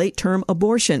proposal for late-term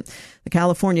abortion. The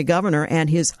California governor and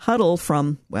his huddle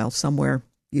from, somewhere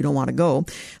you don't want to go,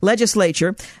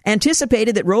 legislature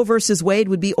anticipated that Roe versus Wade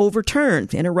would be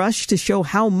overturned. In a rush to show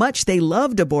how much they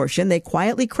loved abortion, they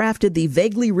quietly crafted the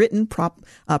vaguely written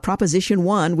Proposition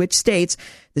 1, which states,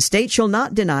 the state shall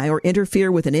not deny or interfere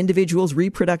with an individual's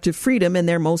reproductive freedom and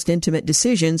their most intimate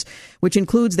decisions, which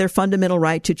includes their fundamental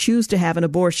right to choose to have an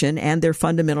abortion and their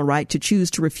fundamental right to choose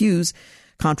to refuse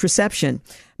contraception.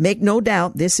 Make no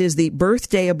doubt, this is the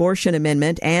birthday abortion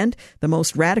amendment and the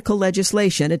most radical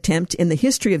legislation attempt in the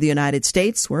history of the United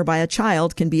States whereby a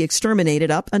child can be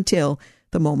exterminated up until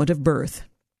the moment of birth.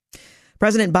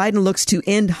 President Biden looks to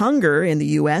end hunger in the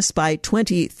U.S. by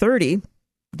 2030.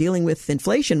 dealing with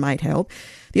inflation might help.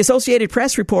 The Associated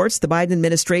Press reports the Biden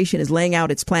administration is laying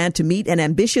out its plan to meet an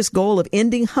ambitious goal of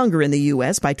ending hunger in the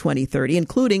U.S. by 2030,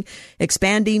 including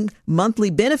expanding monthly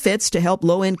benefits to help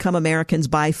low-income Americans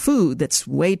buy food that's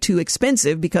way too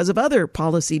expensive because of other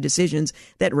policy decisions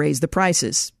that raise the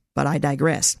prices. But I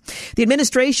digress. The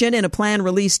administration, in a plan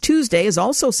released Tuesday, is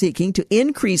also seeking to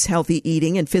increase healthy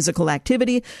eating and physical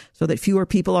activity so that fewer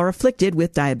people are afflicted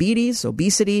with diabetes,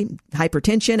 obesity,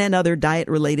 hypertension, and other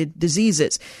diet-related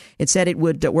diseases. It said it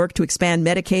would work to expand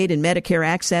Medicaid and Medicare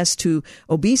access to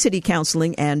obesity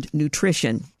counseling and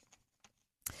nutrition.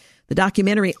 The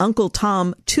documentary Uncle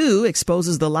Tom 2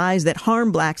 exposes the lies that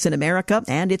harm blacks in America,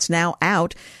 and it's now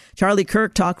out. Charlie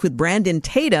Kirk talked with Brandon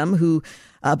Tatum,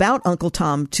 about Uncle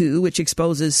Tom 2, which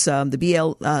exposes the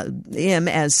BLM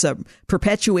as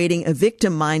perpetuating a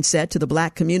victim mindset to the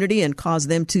black community and cause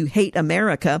them to hate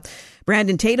America.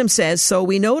 Brandon Tatum says, so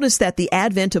we noticed that the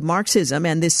advent of Marxism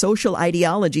and this social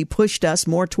ideology pushed us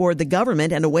more toward the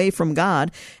government and away from God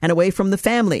and away from the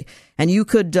family. And you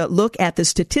could look at the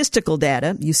statistical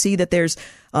data. You see that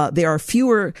there are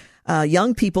fewer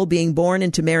young people being born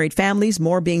into married families,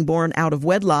 more being born out of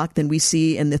wedlock than we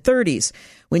see in the 30s.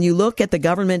 When you look at the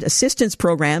government assistance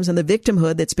programs and the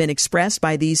victimhood that's been expressed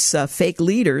by these fake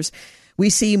leaders, we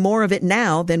see more of it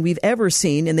now than we've ever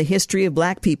seen in the history of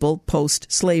black people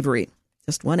post-slavery.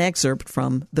 Just one excerpt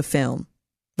from the film.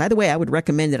 By the way, I would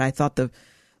recommend it. I thought the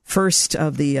first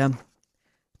of the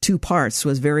two parts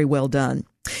was very well done.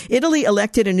 Italy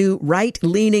elected a new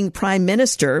right-leaning prime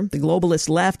minister. The globalist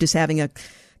left is having a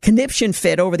conniption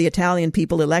fit over the Italian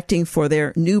people electing for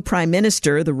their new prime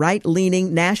minister, the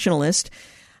right-leaning nationalist.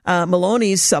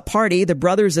 Meloni's party, the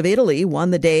Brothers of Italy,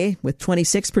 won the day with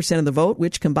 26% of the vote,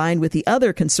 which combined with the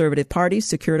other conservative parties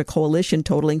secured a coalition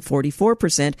totaling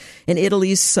 44% in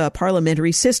Italy's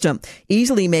parliamentary system,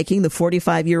 easily making the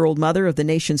 45-year-old mother of the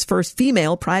nation's first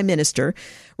female prime minister.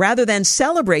 Rather than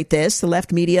celebrate this, the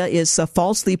left media is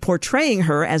falsely portraying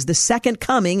her as the second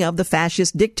coming of the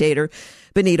fascist dictator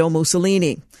Benito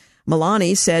Mussolini.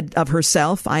 Meloni said of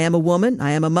herself, I am a woman,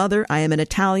 I am a mother, I am an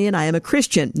Italian, I am a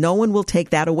Christian. No one will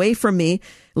take that away from me.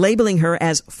 Labeling her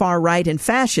as far-right and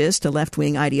fascist, a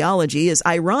left-wing ideology, is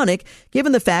ironic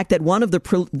given the fact that one of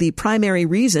the primary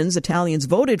reasons Italians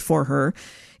voted for her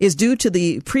is due to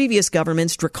the previous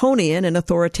government's draconian and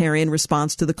authoritarian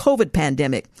response to the COVID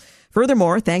pandemic.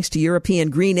 Furthermore, thanks to European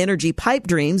green energy pipe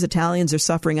dreams, Italians are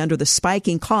suffering under the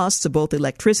spiking costs of both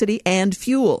electricity and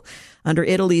fuel. Under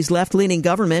Italy's left-leaning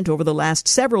government over the last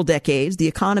several decades, the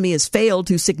economy has failed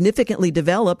to significantly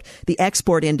develop the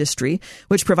export industry,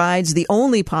 which provides the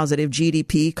only positive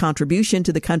GDP contribution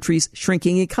to the country's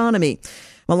shrinking economy.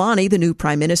 Meloni, the new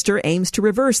prime minister, aims to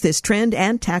reverse this trend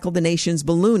and tackle the nation's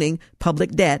ballooning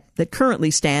public debt that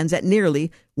currently stands at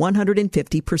nearly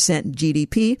 150%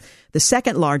 GDP, the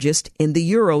second largest in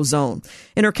the Eurozone.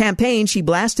 In her campaign, she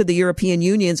blasted the European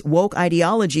Union's woke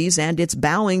ideologies and its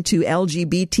bowing to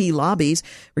LGBT lobbies.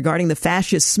 Regarding the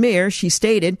fascist smear, she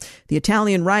stated, the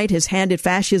Italian right has handed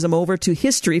fascism over to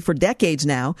history for decades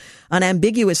now,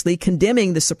 unambiguously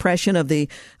condemning the suppression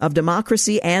of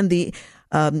democracy and the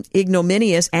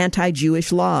ignominious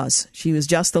anti-Jewish laws. She was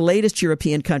just the latest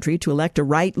European country to elect a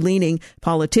right-leaning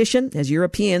politician, as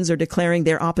Europeans are declaring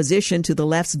their opposition to the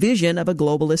left's vision of a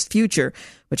globalist future,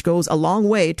 which goes a long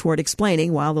way toward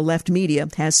explaining why the left media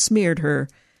has smeared her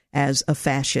as a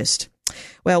fascist.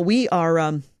 Well, we are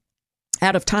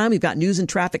out of time. We've got news and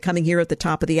traffic coming here at the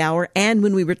top of the hour. And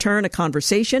when we return, a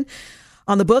conversation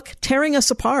on the book, Tearing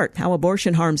Us Apart, How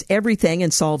Abortion Harms Everything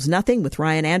and Solves Nothing, with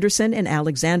Ryan Anderson and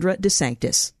Alexandra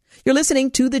DeSanctis. You're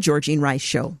listening to The Georgene Rice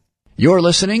Show. You're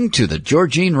listening to The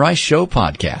Georgene Rice Show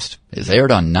podcast. It's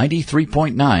aired on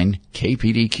 93.9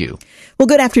 KPDQ. Well,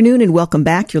 good afternoon and welcome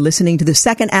back. You're listening to the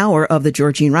second hour of The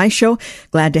Georgene Rice Show.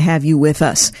 Glad to have you with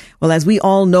us. Well, as we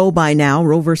all know by now,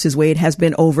 Roe v. Wade has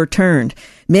been overturned.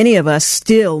 Many of us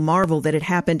still marvel that it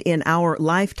happened in our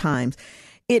lifetimes.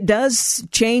 It does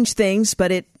change things, but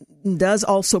it does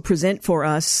also present for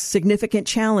us significant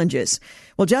challenges.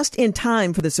 Well, just in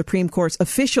time for the Supreme Court's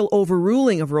official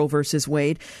overruling of Roe v.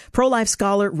 Wade, pro-life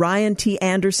scholar Ryan T.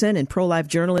 Anderson and pro-life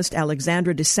journalist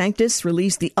Alexandra DeSanctis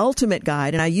released the ultimate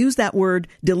guide, and I use that word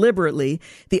deliberately,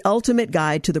 the ultimate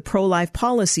guide to the pro-life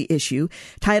policy issue,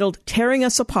 titled Tearing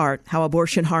Us Apart, How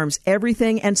Abortion Harms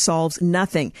Everything and Solves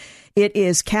Nothing. It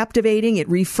is captivating. It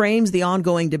reframes the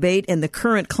ongoing debate in the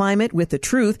current climate with the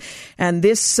truth, and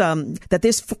this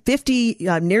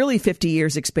nearly 50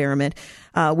 years experiment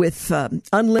with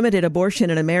unlimited abortion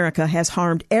in America has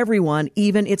harmed everyone,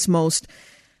 even its most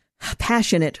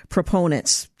passionate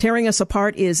proponents. Tearing Us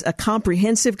Apart is a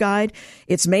comprehensive guide.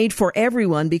 It's made for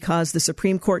everyone because the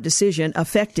Supreme Court decision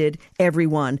affected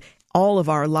everyone, all of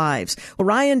our lives. Well,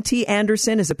 Ryan T.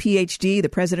 Anderson is a PhD, the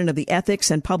president of the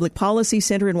Ethics and Public Policy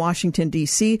Center in Washington,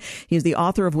 D.C. He is the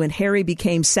author of When Harry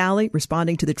Became Sally,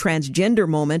 Responding to the Transgender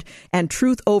Moment, and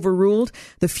Truth Overruled,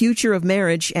 The Future of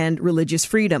Marriage and Religious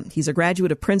Freedom. He's a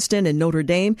graduate of Princeton and Notre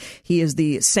Dame. He is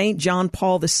the St. John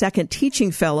Paul II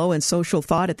Teaching Fellow in Social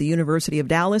Thought at the University of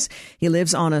Dallas. He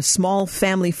lives on a small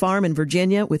family farm in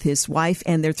Virginia with his wife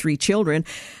and their 3 children.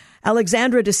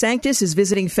 Alexandra DeSanctis is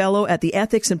visiting fellow at the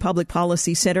Ethics and Public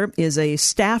Policy Center, is a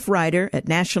staff writer at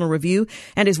National Review,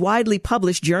 and is widely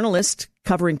published journalist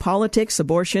covering politics,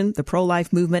 abortion, the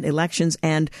pro-life movement, elections,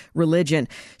 and religion.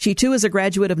 She, too, is a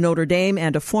graduate of Notre Dame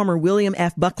and a former William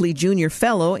F. Buckley Jr.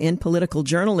 Fellow in Political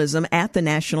Journalism at the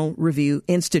National Review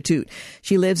Institute.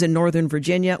 She lives in Northern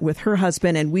Virginia with her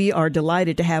husband, and we are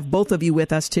delighted to have both of you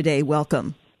with us today.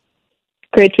 Welcome.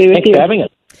 Great to be with you. Thanks for having us.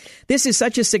 This is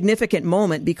such a significant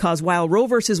moment because while Roe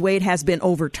versus Wade has been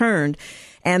overturned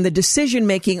and the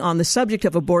decision-making on the subject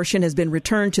of abortion has been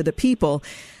returned to the people,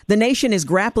 the nation is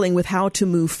grappling with how to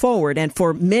move forward. And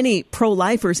for many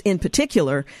pro-lifers in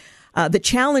particular, the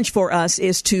challenge for us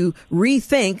is to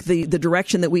rethink the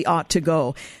direction that we ought to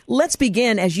go. Let's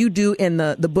begin, as you do in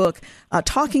the book,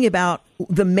 talking about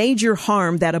the major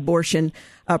harm that abortion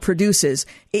produces.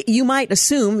 You might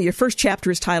assume, your first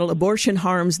chapter is titled Abortion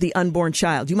Harms the Unborn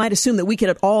Child. You might assume that we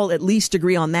could all at least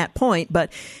agree on that point.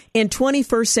 But in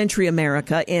 21st century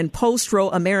America, in post-Roe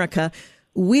America,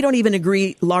 we don't even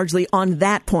agree largely on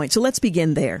that point. So let's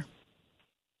begin there.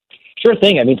 Sure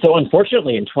thing. I mean, so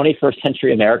unfortunately, in 21st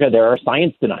century America, there are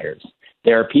science deniers.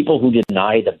 There are people who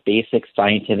deny the basic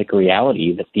scientific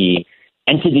reality that the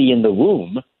entity in the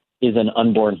womb is an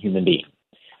unborn human being.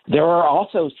 There are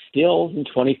also still in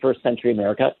 21st century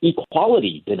America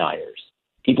equality deniers,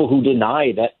 people who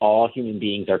deny that all human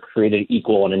beings are created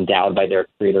equal and endowed by their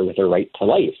creator with a right to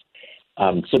life.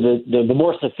 So the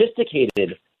more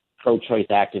sophisticated pro-choice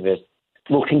activists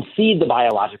will concede the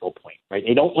biological point, right?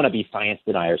 They don't want to be science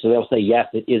deniers. So they'll say, yes,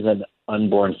 it is an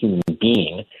unborn human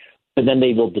being, but then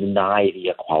they will deny the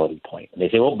equality point. And they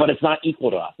say, well, but it's not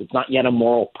equal to us. It's not yet a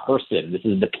moral person. This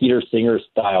is the Peter Singer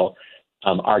style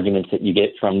arguments that you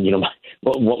get from,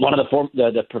 one of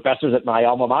the professors at my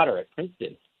alma mater at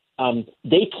Princeton.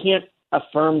 They can't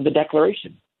affirm the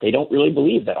Declaration. They don't really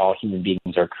believe that all human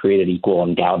beings are created equal,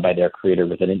 endowed by their creator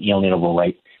with an inalienable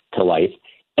right to life.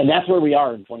 And that's where we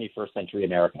are in 21st century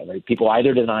America, right? People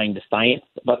either denying the science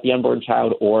about the unborn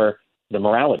child or the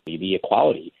morality, the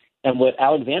equality. And what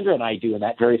Alexandra and I do in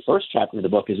that very first chapter of the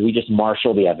book is we just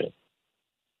marshal the evidence.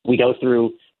 We go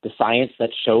through the science that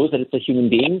shows that it's a human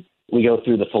being. We go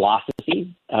through the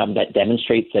philosophy that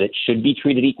demonstrates that it should be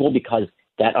treated equal because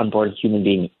that unborn human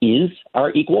being is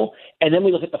our equal. And then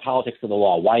we look at the politics of the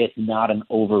law, why it's not an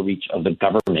overreach of the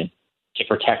government to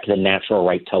protect the natural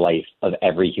right to life of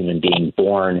every human being,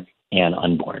 born and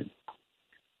unborn.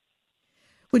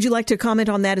 Would you like to comment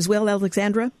on that as well,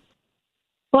 Alexandra?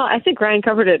 Well, I think Ryan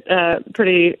covered it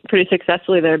pretty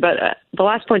successfully there. But the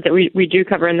last point that we do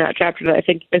cover in that chapter that I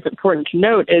think is important to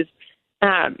note is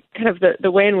kind of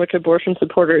the way in which abortion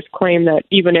supporters claim that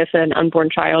even if an unborn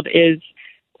child is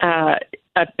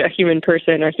a human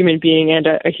person, a human being, and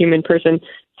a human person,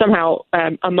 somehow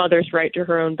a mother's right to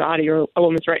her own body or a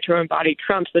woman's right to her own body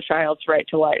trumps the child's right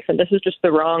to life. And this is just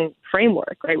the wrong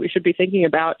framework, right? We should be thinking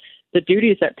about the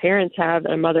duties that parents have,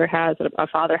 that a mother has, that a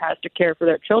father has to care for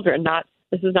their children.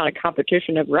 This is not a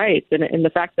competition of rights. And the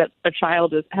fact that a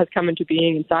child has come into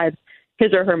being inside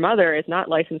his or her mother is not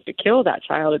licensed to kill that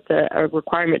child. It's a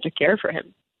requirement to care for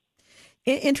him.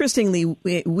 Interestingly,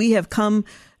 we have come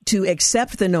to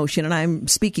accept the notion, and I'm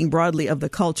speaking broadly of the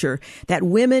culture, that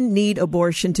women need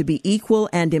abortion to be equal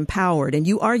and empowered. And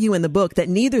you argue in the book that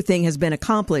neither thing has been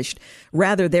accomplished.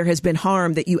 Rather, there has been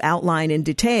harm that you outline in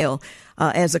detail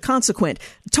as a consequence.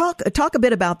 Talk a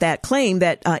bit about that claim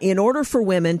that in order for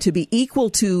women to be equal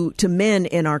to men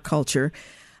in our culture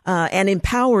and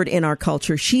empowered in our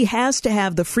culture, she has to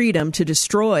have the freedom to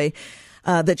destroy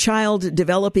the child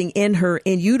developing in her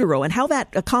in utero, and how that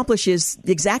accomplishes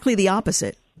exactly the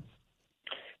opposite.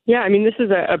 Yeah, I mean, this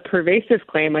is a pervasive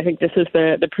claim. I think this is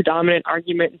the predominant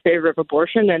argument in favor of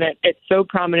abortion, and it's so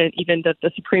prominent even that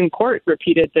the Supreme Court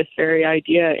repeated this very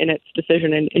idea in its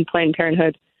decision in Planned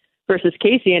Parenthood versus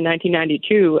Casey in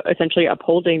 1992, essentially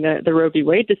upholding the Roe v.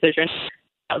 Wade decision.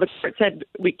 The court said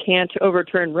we can't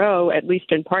overturn Roe, at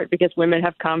least in part because women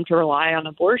have come to rely on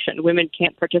abortion. Women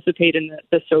can't participate in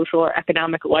the social or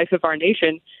economic life of our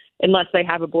nation unless they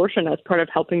have abortion as part of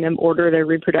helping them order their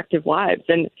reproductive lives.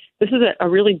 And this is a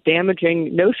really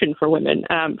damaging notion for women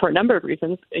for a number of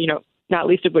reasons, not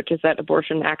least of which is that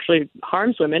abortion actually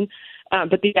harms women.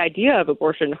 But the idea of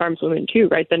abortion harms women too,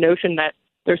 right? The notion that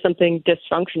there's something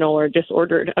dysfunctional or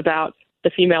disordered about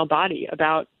the female body,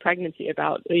 about pregnancy,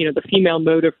 about, the female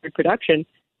mode of reproduction.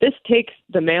 This takes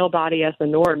the male body as the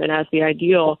norm and as the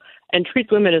ideal and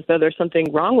treats women as though there's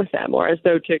something wrong with them, or as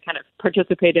though to kind of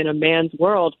participate in a man's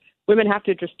world, women have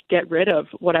to just get rid of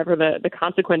whatever the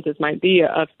consequences might be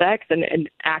of sex and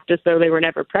act as though they were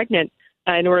never pregnant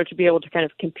in order to be able to kind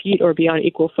of compete or be on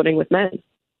equal footing with men.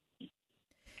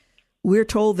 We're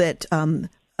told that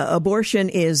abortion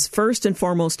is first and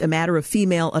foremost a matter of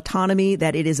female autonomy,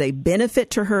 that it is a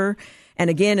benefit to her. And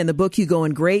again, in the book, you go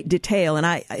in great detail. And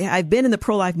I've been in the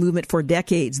pro-life movement for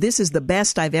decades. This is the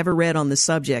best I've ever read on the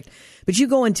subject. But you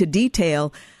go into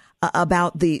detail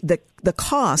about the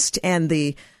cost and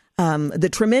the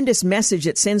tremendous message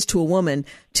it sends to a woman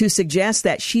to suggest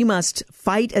that she must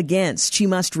fight against, she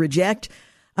must reject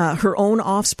her own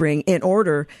offspring in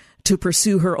order to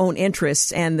pursue her own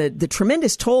interests, and the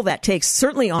tremendous toll that takes,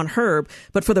 certainly on her,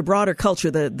 but for the broader culture,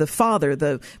 the father,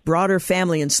 the broader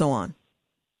family, and so on.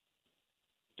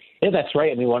 Yeah, that's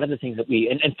right. I mean, one of the things that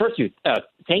and first,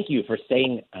 thank you for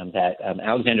saying that.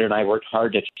 Alexandra and I worked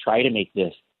hard to try to make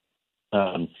this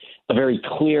a very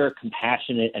clear,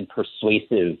 compassionate, and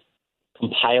persuasive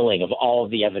compiling of all of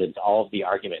the evidence, all of the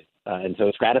arguments. And so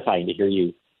it's gratifying to hear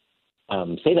you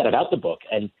say that about the book.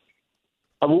 And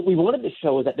what we wanted to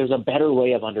show is that there's a better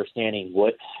way of understanding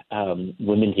what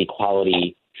women's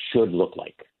equality should look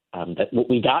like. That what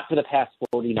we got for the past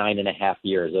 49 and a half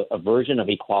years, a version of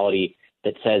equality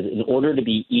that says in order to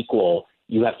be equal,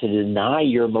 you have to deny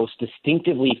your most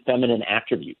distinctively feminine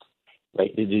attributes,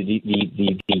 right?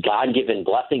 The God-given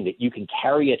blessing that you can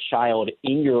carry a child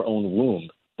in your own womb,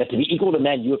 that to be equal to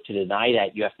men, you have to deny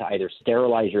that. You have to either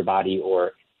sterilize your body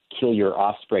or kill your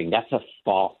offspring. That's a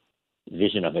false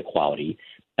vision of equality.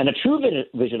 And a true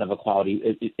vision of equality,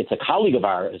 it's a colleague of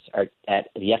ours at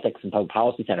the Ethics and Public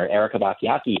Policy Center, Erica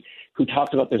Bachiochi, who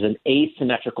talks about there's an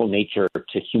asymmetrical nature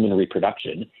to human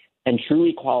reproduction. And true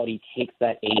equality takes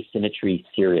that asymmetry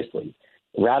seriously.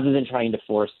 Rather than trying to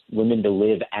force women to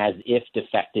live as if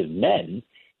defective men,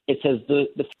 it says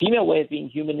the female way of being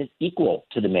human is equal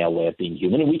to the male way of being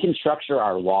human. And we can structure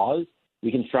our laws,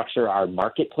 we can structure our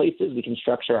marketplaces, we can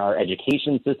structure our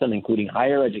education system, including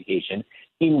higher education,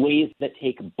 in ways that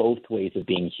take both ways of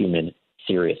being human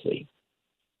seriously.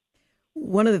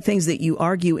 One of the things that you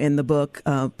argue in the book,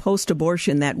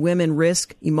 post-abortion, that women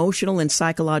risk emotional and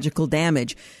psychological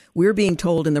damage. We're being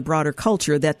told in the broader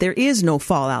culture that there is no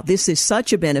fallout. This is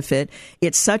such a benefit.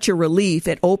 It's such a relief.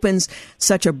 It opens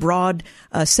such a broad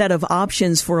set of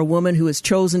options for a woman who has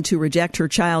chosen to reject her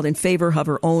child in favor of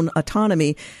her own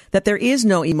autonomy, that there is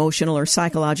no emotional or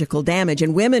psychological damage.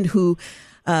 And women who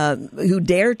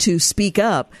dare to speak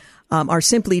up are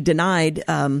simply denied,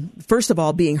 first of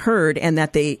all, being heard and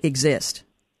that they exist.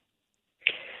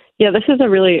 Yeah, this is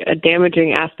a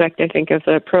damaging aspect, I think, of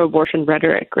the pro-abortion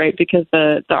rhetoric, right? Because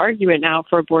the argument now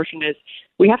for abortion is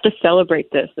we have to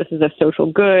celebrate this. This is a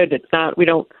social good. It's not, we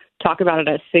don't talk about it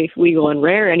as safe, legal, and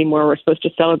rare anymore. We're supposed to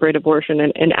celebrate abortion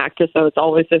and act as though it's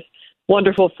always this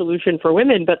wonderful solution for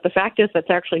women. But the fact is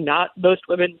that's actually not most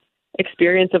women's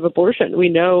experience of abortion. We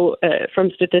know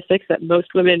from statistics that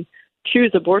most women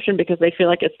choose abortion because they feel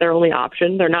like it's their only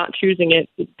option. They're not choosing it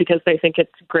because they think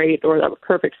it's great or the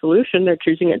perfect solution. They're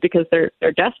choosing it because they're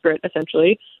desperate,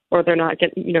 essentially, or they're not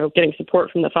getting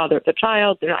support from the father of the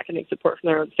child. They're not getting support from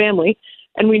their own family.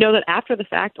 And we know that after the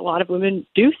fact, a lot of women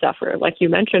do suffer, like you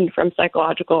mentioned, from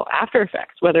psychological after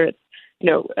effects, whether it's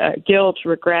guilt,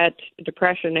 regret,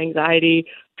 depression, anxiety,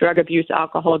 drug abuse,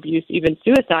 alcohol abuse, even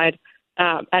suicide,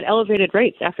 at elevated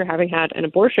rates after having had an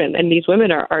abortion. And these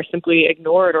women are simply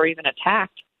ignored or even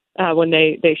attacked when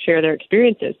they share their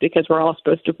experiences, because we're all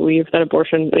supposed to believe that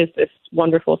abortion is this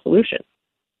wonderful solution.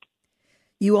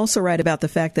 You also write about the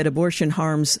fact that abortion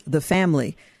harms the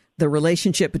family, the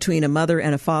relationship between a mother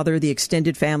and a father, the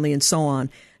extended family, and so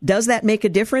on. Does that make a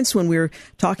difference when we're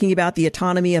talking about the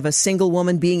autonomy of a single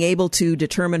woman being able to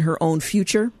determine her own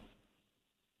future?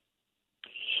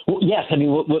 Well, yes. I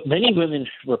mean, what many women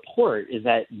report is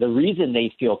that the reason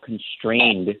they feel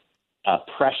constrained,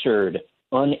 pressured,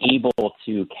 unable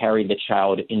to carry the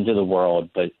child into the world,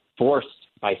 but forced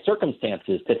by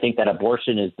circumstances to think that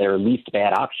abortion is their least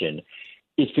bad option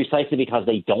is precisely because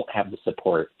they don't have the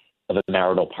support of a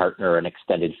marital partner, an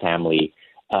extended family.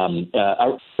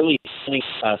 A really stunning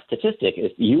statistic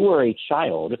is you were a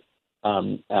child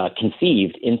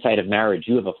conceived inside of marriage,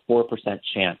 you have a 4%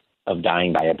 chance of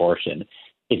dying by abortion.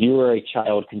 if you were a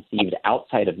child conceived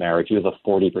outside of marriage, you have a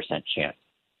 40% chance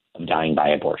of dying by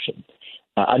abortion.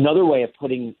 Another way of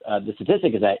putting the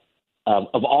statistic is that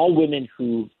of all women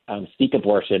who seek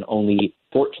abortion, only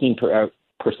 14%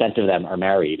 of them are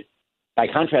married. By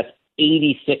contrast,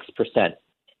 86%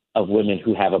 of women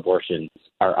who have abortions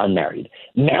are unmarried.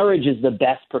 Marriage is the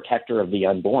best protector of the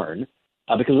unborn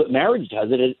because what marriage does,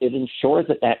 it ensures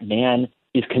that that man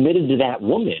is committed to that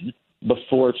woman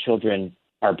before children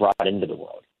are brought into the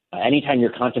world. Anytime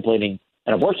you're contemplating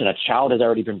an abortion, a child has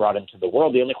already been brought into the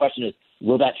world. The only question is,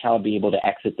 will that child be able to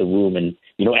exit the womb and,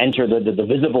 enter the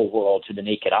visible world to the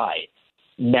naked eye?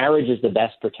 Marriage is the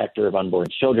best protector of unborn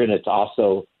children. It's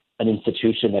also an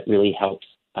institution that really helps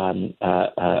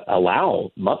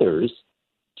allow mothers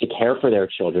to care for their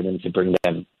children and to bring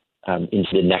them into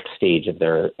the next stage of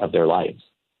their lives.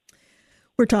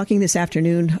 We're talking this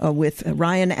afternoon with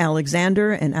Ryan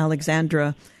Alexander and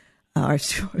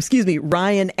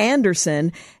Ryan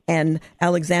Anderson and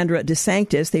Alexandra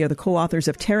DeSanctis. They are the co-authors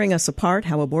of Tearing Us Apart,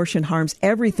 How Abortion Harms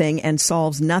Everything and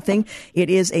Solves Nothing. It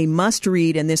is a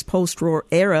must-read in this post-war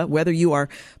era, whether you are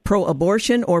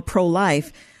pro-abortion or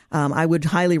pro-life. I would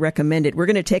highly recommend it. We're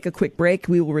going to take a quick break.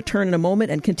 We will return in a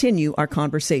moment and continue our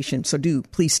conversation. So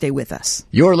please stay with us.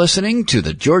 You're listening to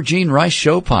the Georgene Rice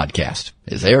Show podcast.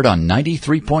 It's aired on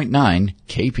 93.9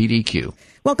 KPDQ.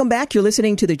 Welcome back. You're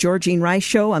listening to the Georgene Rice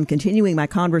Show. I'm continuing my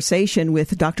conversation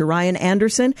with Dr. Ryan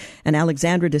Anderson and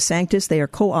Alexandra DeSanctis. They are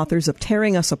co-authors of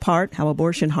Tearing Us Apart, How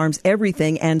Abortion Harms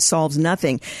Everything and Solves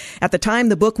Nothing. At the time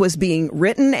the book was being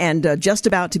written and just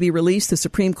about to be released, the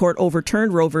Supreme Court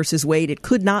overturned Roe v. Wade. It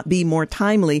could not be more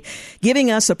timely, giving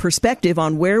us a perspective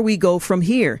on where we go from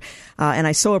here. And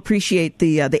I so appreciate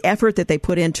the effort that they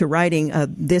put into writing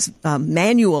this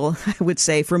manual, I would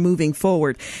say, for moving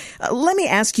forward. Let me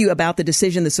ask you about the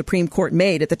decision the Supreme Court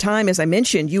made. At the time, as I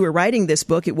mentioned, you were writing this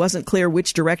book. It wasn't clear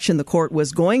which direction the court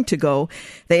was going to go.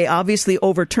 They obviously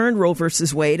overturned Roe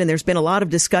versus Wade, and there's been a lot of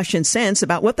discussion since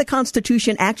about what the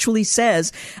Constitution actually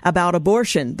says about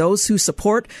abortion. Those who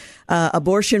support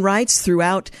abortion rights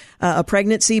throughout a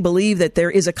pregnancy believe that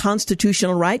there is a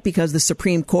constitutional right because the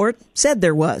Supreme Court said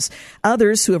there was.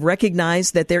 Others who have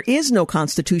recognized that there is no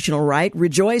constitutional right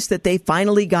rejoice that they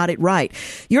finally got it right.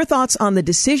 Your thoughts on the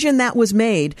decision that was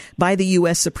made by the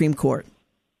U.S. Supreme Court?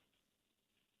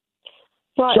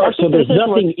 Well, sure. So there's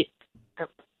nothing.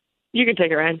 You can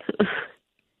take it, Ryan.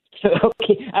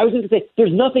 Okay, I was going to say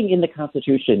there's nothing in the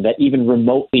Constitution that even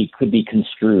remotely could be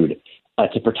construed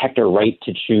to protect our right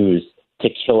to choose to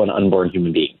kill an unborn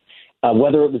human being.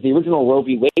 Whether it was the original Roe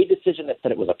v. Wade decision that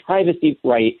said it was a privacy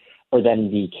right, or then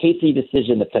the Casey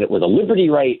decision that said it was a liberty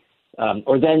right,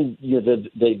 or then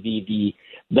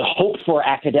the hope for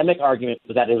academic argument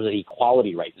was that it was an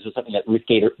equality right. This was something that Ruth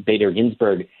Bader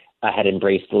Ginsburg had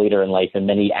embraced later in life, and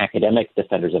many academic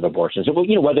defenders of abortion. So,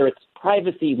 whether it's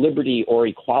privacy, liberty, or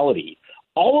equality,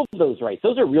 all of those rights,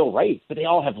 those are real rights, but they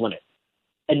all have limits.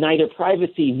 And neither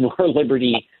privacy nor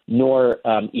liberty nor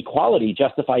equality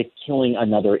justifies killing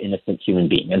another innocent human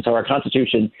being. And so our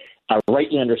Constitution,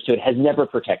 rightly understood, has never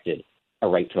protected a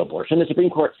right to abortion. The Supreme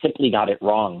Court simply got it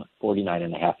wrong 49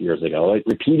 and a half years ago. It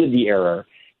repeated the error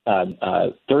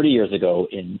 30 years ago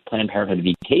in Planned Parenthood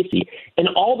v. Casey. And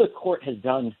all the court has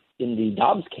done in the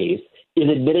Dobbs case is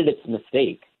admitted its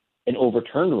mistake and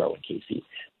overturned Roe and Casey.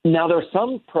 Now, there are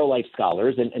some pro-life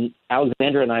scholars, and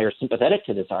Alexandra and I are sympathetic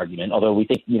to this argument, although we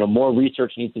think more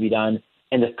research needs to be done,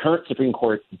 and the current Supreme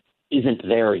Court isn't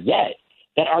there yet,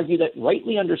 that argue that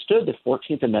rightly understood the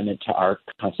 14th Amendment to our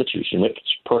Constitution, which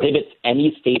prohibits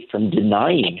any state from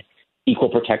denying equal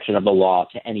protection of the law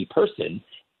to any person,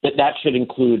 that should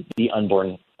include the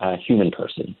unborn human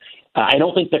person. I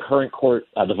don't think the current court,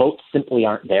 the votes simply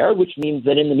aren't there, which means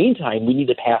that in the meantime, we need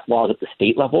to pass laws at the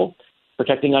state level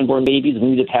protecting unborn babies.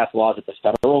 We need to pass laws at the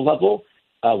federal level.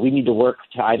 We need to work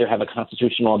to either have a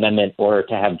constitutional amendment or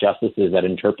to have justices that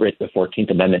interpret the 14th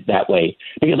Amendment that way.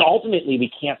 Because ultimately,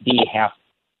 we can't be half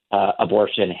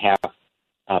abortion, half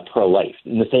pro-life,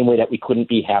 in the same way that we couldn't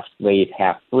be half slave,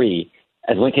 half free.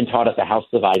 As Lincoln taught us, a house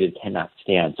divided cannot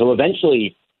stand. So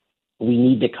eventually, we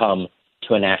need to come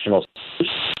to a national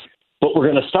solution. But we're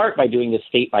going to start by doing this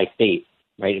state by state,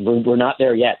 right? We're not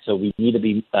there yet, so we need to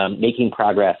be making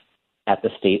progress at the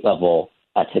state level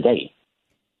today.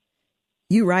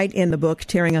 You write in the book,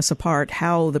 Tearing Us Apart,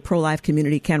 how the pro-life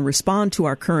community can respond to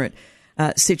our current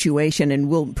situation, and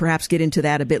we'll perhaps get into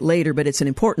that a bit later, but it's an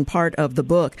important part of the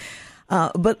book.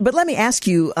 But let me ask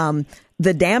you,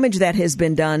 the damage that has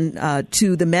been done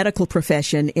to the medical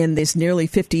profession in this nearly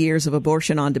 50 years of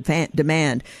abortion on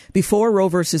demand. Before Roe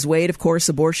versus Wade, of course,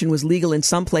 abortion was legal in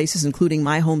some places, including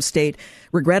my home state,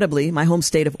 regrettably, my home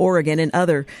state of Oregon and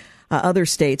other other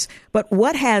states. But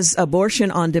what has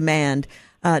abortion on demand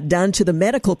done to the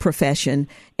medical profession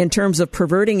in terms of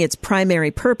perverting its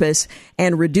primary purpose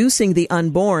and reducing the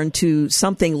unborn to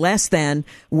something less than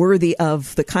worthy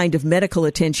of the kind of medical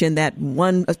attention that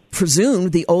one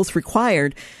presumed the oath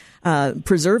required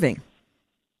preserving?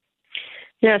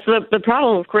 Yeah, so the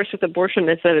problem, of course, with abortion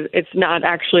is that it's not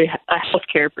actually a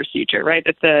healthcare procedure, right?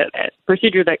 It's a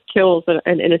procedure that kills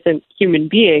an innocent human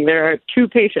being. There are two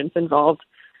patients involved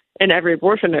in every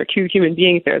abortion. There are two human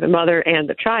beings there, the mother and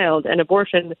the child, and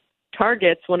abortion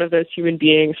targets one of those human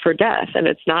beings for death, and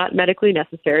it's not medically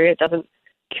necessary. It doesn't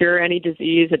cure any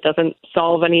disease. It doesn't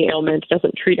solve any ailment. It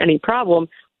doesn't treat any problem.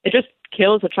 It just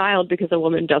kills a child because a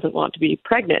woman doesn't want to be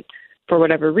pregnant for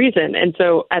whatever reason. And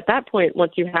so at that point,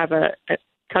 once you have a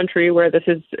country where this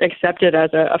is accepted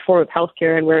as a form of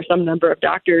healthcare and where some number of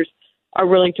doctors are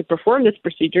willing to perform this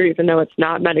procedure, even though it's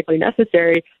not medically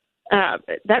necessary,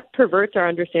 that perverts our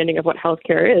understanding of what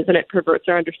healthcare is, and it perverts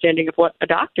our understanding of what a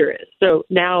doctor is. So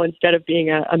now, instead of being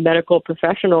a medical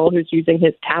professional who's using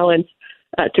his talents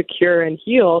to cure and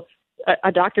heal,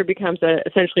 a doctor becomes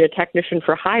essentially a technician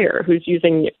for hire who's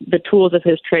using the tools of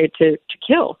his trade to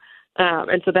kill.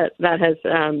 And so that has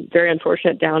very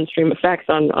unfortunate downstream effects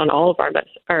on all of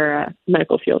our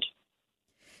medical field.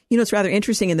 You know, it's rather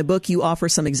interesting. In the book, you offer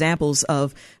some examples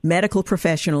of medical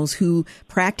professionals who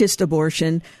practiced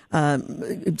abortion,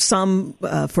 some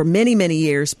for many, many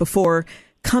years before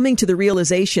coming to the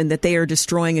realization that they are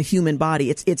destroying a human body.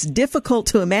 It's difficult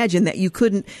to imagine that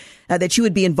you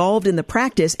would be involved in the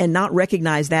practice and not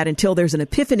recognize that until there's an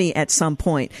epiphany at some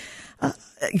point.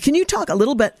 Can you talk a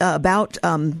little bit about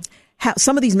how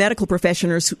some of these medical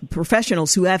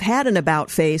professionals who have had an about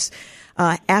face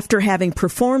after having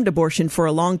performed abortion for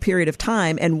a long period of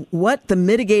time, and what the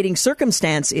mitigating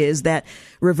circumstance is that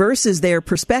reverses their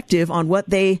perspective on what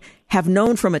they have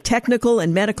known from a technical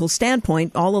and medical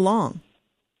standpoint all along?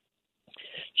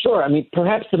 Sure. I mean,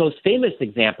 perhaps the most famous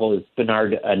example is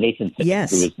Bernard Nathanson,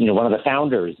 yes, who was, one of the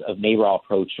founders of NARAL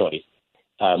Pro-Choice,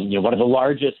 one of the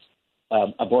largest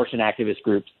abortion activist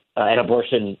groups and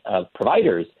abortion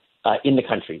providers in the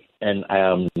country. And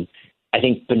I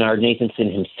think Bernard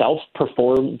Nathanson himself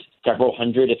performed several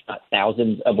hundred, if not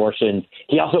thousands, abortions.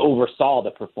 He also oversaw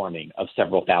the performing of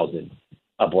several thousand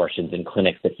abortions in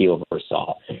clinics that he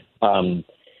oversaw.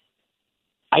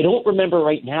 I don't remember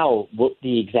right now what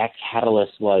the exact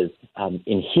catalyst was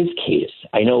in his case.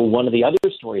 I know one of the other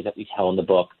stories that we tell in the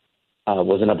book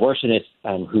was an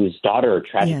abortionist whose daughter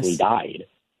tragically died.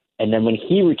 And then when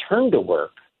he returned to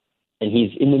work and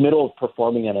he's in the middle of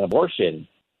performing an abortion,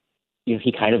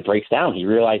 he kind of breaks down. He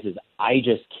realizes, I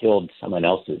just killed someone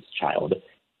else's child.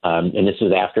 And this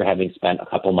was after having spent a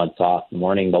couple months off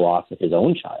mourning the loss of his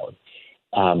own child,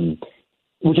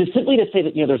 which is simply to say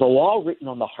that, there's a law written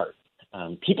on the heart.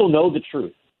 People know the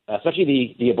truth,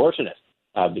 especially the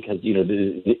abortionists, because,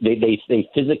 they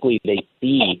physically, they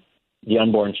see the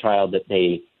unborn child that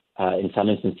they, in some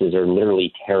instances, are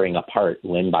literally tearing apart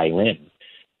limb by limb.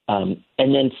 And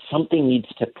then something needs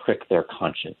to prick their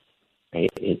conscience. Right?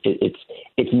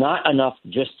 It's not enough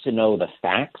just to know the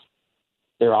facts.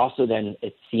 There also then,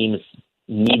 it seems,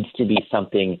 needs to be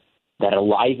something that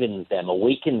enlivens them,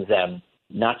 awakens them,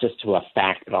 not just to a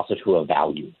fact, but also to a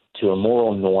value, to a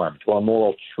moral norm, to a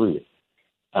moral truth.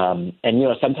 And,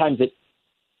 sometimes it's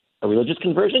a religious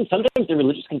conversion. Sometimes the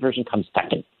religious conversion comes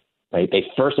second, right? They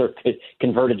first are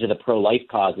converted to the pro-life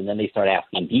cause, and then they start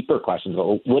asking deeper questions.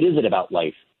 Well, what is it about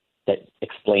life that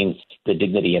explains the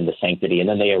dignity and the sanctity? And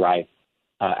then they arrive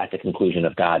at the conclusion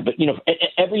of God. But,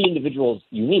 every individual is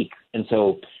unique. And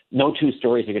so no two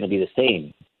stories are going to be the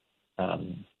same.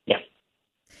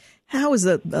 How has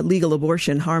a legal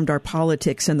abortion harmed our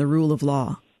politics and the rule of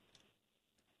law?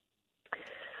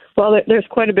 Well, there's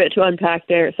quite a bit to unpack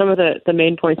there. Some of the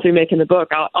main points we make in the book,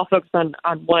 I'll focus on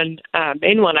one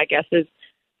main one, I guess, is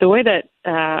the way that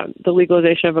the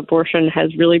legalization of abortion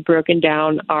has really broken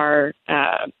down our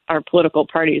political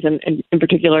parties, and in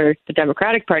particular the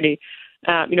Democratic Party.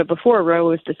 Before Roe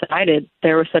was decided,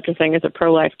 there was such a thing as a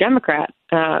pro-life Democrat.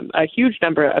 A huge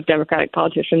number of Democratic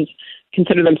politicians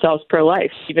consider themselves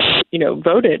pro-life, even,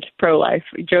 voted pro-life.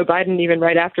 Joe Biden, even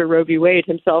right after Roe v. Wade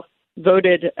himself,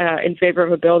 voted in favor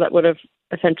of a bill that would have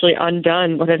essentially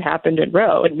undone what had happened in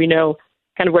Roe. And we know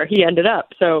kind of where he ended up.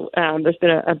 So there's been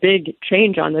a big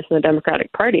change on this in the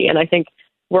Democratic Party. And I think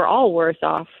we're all worse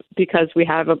off because we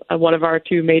have one of our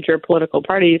two major political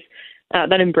parties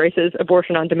that embraces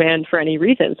abortion on demand for any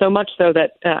reason, so much so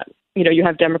that, you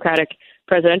have Democratic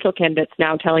presidential candidates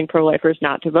now telling pro-lifers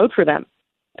not to vote for them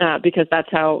because that's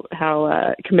how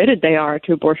committed they are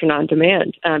to abortion on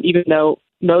demand, even though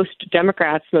most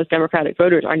Democratic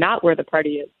voters are not where the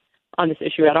party is on this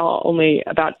issue at all. Only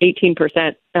about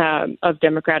 18% of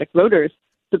Democratic voters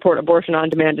support abortion on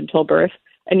demand until birth,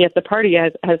 and yet the party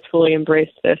has fully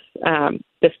embraced this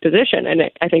position. And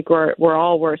I think we're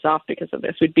all worse off because of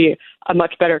this. We'd be a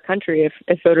much better country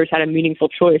if voters had a meaningful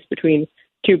choice between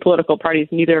two political parties,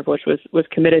 neither of which was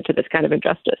committed to this kind of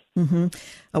injustice. Mm-hmm.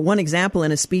 One example,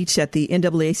 in a speech at the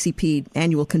NAACP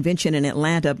annual convention in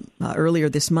Atlanta earlier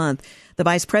this month, the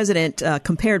vice president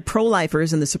compared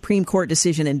pro-lifers and the Supreme Court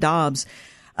decision in Dobbs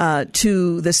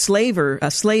to the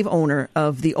slave owner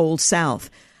of the Old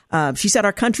South. She said,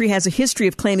 our country has a history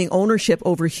of claiming ownership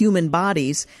over human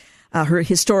bodies. Her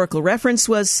historical reference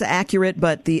was accurate,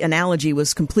 but the analogy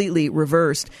was completely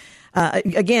reversed.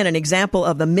 Again, an example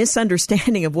of the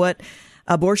misunderstanding of what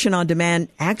abortion on demand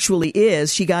actually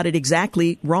is. She got it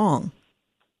exactly wrong.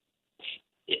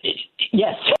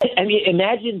 Yes. I mean,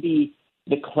 imagine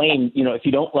the claim, if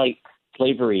you don't like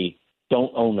slavery,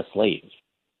 don't own a slave.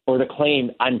 Or the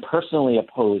claim, I'm personally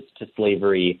opposed to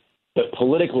slavery, but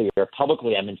politically or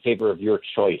publicly, I'm in favor of your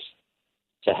choice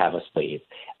to have a slave.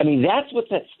 I mean, that's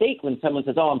what's at stake when someone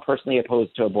says, I'm personally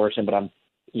opposed to abortion, but I'm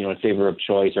in favor of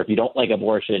choice. Or if you don't like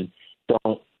abortion,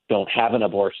 don't have an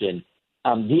abortion.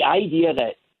 The idea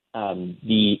that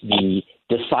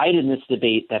the side in this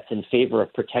debate that's in favor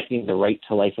of protecting the right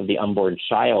to life of the unborn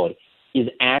child is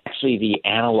actually the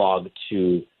analog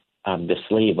to the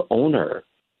slave owner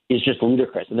is just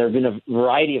ludicrous. And there have been a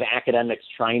variety of academics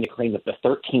trying to claim that the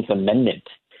 13th Amendment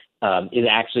is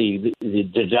actually the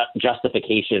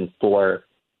justification for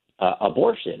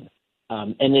abortion.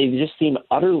 And they just seem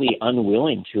utterly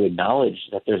unwilling to acknowledge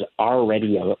that there's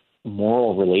already a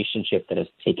moral relationship that has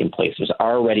taken place. There's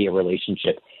already a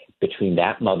relationship between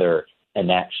that mother and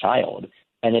that child.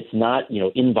 And it's not,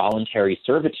 involuntary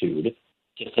servitude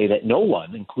to say that no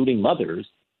one, including mothers,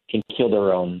 can kill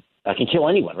can kill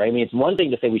anyone, right? I mean, it's one thing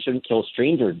to say we shouldn't kill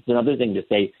strangers. It's another thing to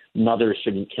say mothers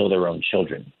shouldn't kill their own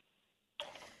children.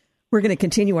 We're going to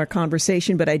continue our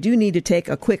conversation, but I do need to take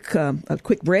a quick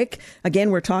break.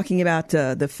 Again, we're talking about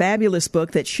the fabulous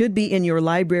book that should be in your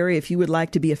library if you would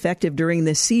like to be effective during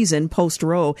this season,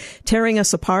 Post-Roe, Tearing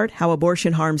Us Apart, How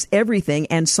Abortion Harms Everything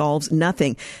and Solves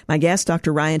Nothing. My guests,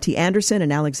 Dr. Ryan T. Anderson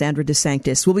and Alexandra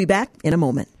DeSanctis. We'll be back in a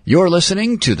moment. You're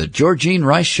listening to the Georgene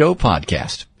Rice Show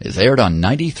podcast. It's aired on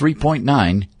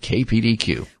 93.9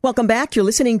 KPDQ. Welcome back. You're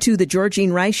listening to the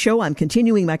Georgene Rice Show. I'm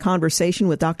continuing my conversation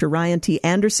with Dr. Ryan T.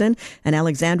 Anderson and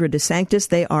Alexandra DeSanctis.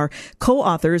 They are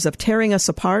co-authors of Tearing Us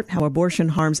Apart, How Abortion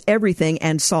Harms Everything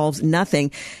and Solves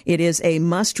Nothing. It is a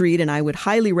must-read, and I would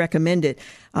highly recommend it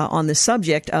on the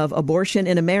subject of abortion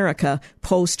in America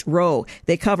post-Roe.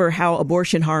 They cover how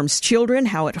abortion harms children,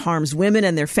 how it harms women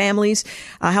and their families,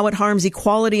 how it harms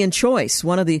equality and choice,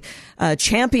 one of the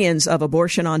champions of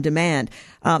abortion on demand,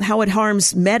 how it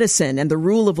harms medicine and the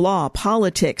rule of law,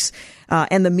 politics,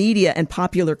 and the media and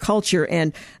popular culture,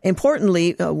 and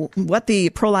importantly, what the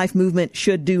pro-life movement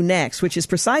should do next, which is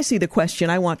precisely the question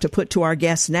I want to put to our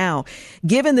guests now.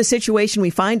 Given the situation we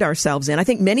find ourselves in, I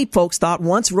think many folks thought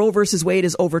once Roe versus Wade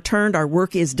is overturned, our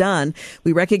work is done.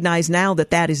 We recognize now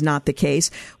that that is not the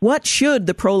case. What should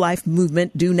the pro-life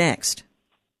movement do next?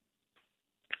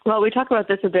 Well, we talk about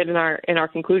this a bit in our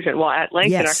conclusion. Well, at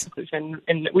length in our conclusion,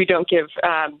 and we don't give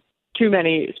too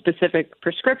many specific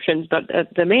prescriptions, but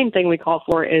the main thing we call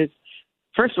for is,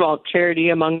 first of all, charity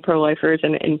among pro-lifers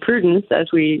and prudence as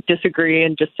we disagree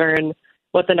and discern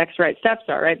what the next right steps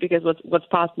are, right? Because what's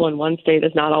possible in one state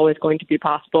is not always going to be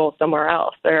possible somewhere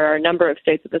else. There are a number of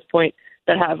states at this point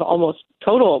that have almost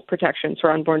total protections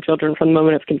for unborn children from the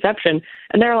moment of conception.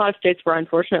 And there are a lot of states where,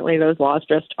 unfortunately, those laws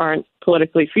just aren't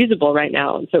politically feasible right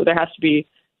now. And so there has to be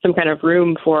some kind of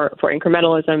room for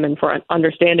incrementalism and for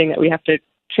understanding that we have to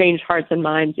change hearts and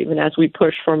minds even as we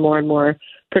push for more and more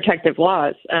protective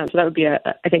laws. So that would be,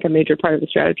 I think, a major part of the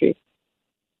strategy.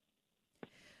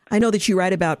 I know that you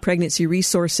write about pregnancy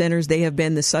resource centers. They have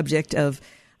been the subject of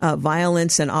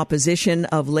violence and opposition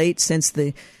of late since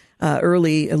the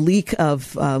early leak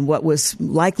of what was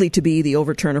likely to be the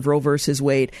overturn of Roe versus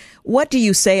Wade. What do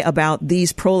you say about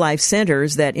these pro-life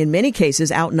centers that in many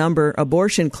cases outnumber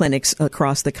abortion clinics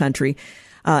across the country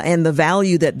and the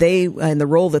value that they and the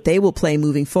role that they will play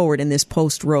moving forward in this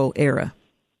post-Roe era?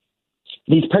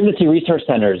 These pregnancy resource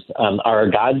centers are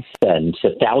a godsend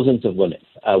to thousands of women,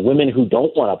 women who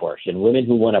don't want abortion, women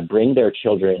who want to bring their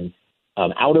children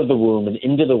out of the womb and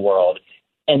into the world.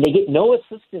 And they get no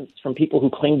assistance from people who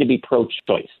claim to be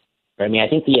pro-choice. I mean, I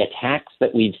think the attacks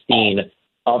that we've seen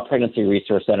of pregnancy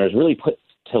resource centers really put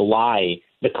to lie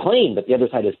the claim that the other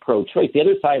side is pro-choice. The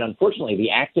other side, unfortunately, the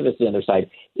activists on the other side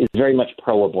is very much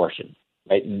pro-abortion.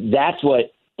 Right? That's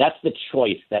the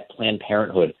choice that Planned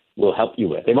Parenthood will help you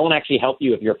with. They won't actually help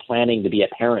you if you're planning to be a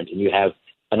parent and you have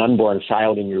an unborn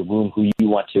child in your womb who you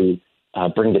want to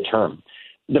bring to term.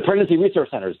 The pregnancy resource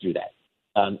centers do that.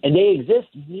 And they exist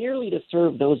merely to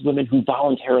serve those women who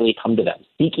voluntarily come to them,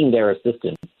 seeking their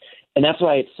assistance. And that's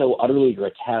why it's so utterly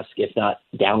grotesque, if not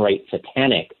downright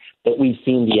satanic, that we've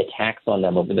seen the attacks on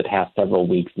them over the past several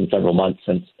weeks and several months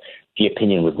since the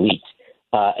opinion was leaked.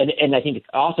 And I think it's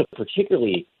also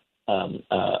particularly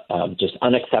just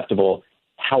unacceptable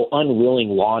how unwilling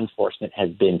law enforcement has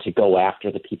been to go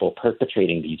after the people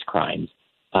perpetrating these crimes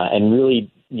and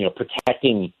really,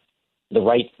 protecting the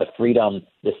rights, the freedom,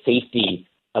 the safety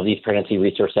of these pregnancy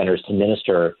resource centers to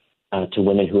minister to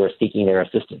women who are seeking their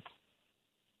assistance.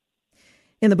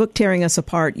 In the book, Tearing Us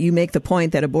Apart, you make the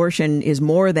point that abortion is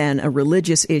more than a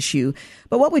religious issue.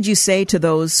 But what would you say to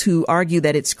those who argue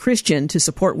that it's Christian to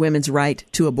support women's right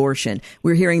to abortion?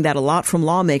 We're hearing that a lot from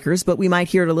lawmakers, but we might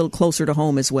hear it a little closer to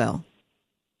home as well.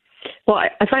 Well,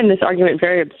 I find this argument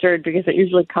very absurd because it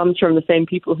usually comes from the same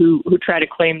people who try to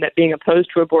claim that being opposed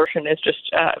to abortion is just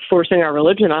forcing our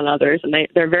religion on others, and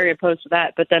they're very opposed to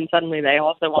that. But then suddenly they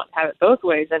also want to have it both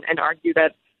ways and argue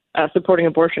that supporting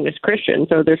abortion is Christian.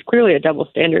 So there's clearly a double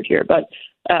standard here. But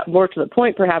more to the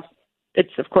point, perhaps,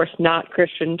 it's, of course, not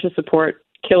Christian to support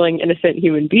killing innocent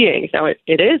human beings. Now, it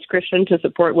is Christian to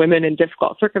support women in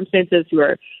difficult circumstances who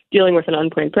are dealing with an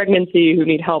unplanned pregnancy, who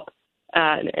need help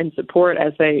and support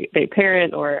as they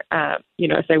parent or,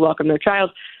 as they welcome their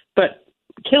child. But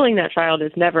killing that child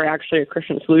is never actually a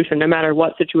Christian solution, no matter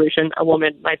what situation a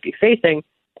woman might be facing.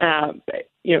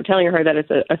 Telling her that it's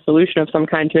a solution of some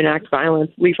kind to enact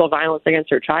violence, lethal violence against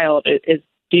her child is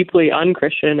deeply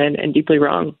unchristian and deeply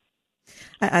wrong.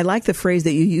 I like the phrase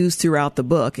that you use throughout the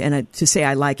book, and to say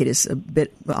I like it is a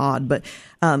bit odd, but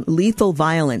lethal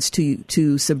violence,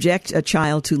 to subject a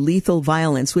child to lethal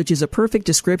violence, which is a perfect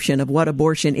description of what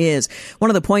abortion is.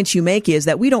 One of the points you make is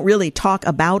that we don't really talk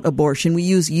about abortion. We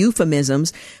use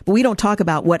euphemisms, but we don't talk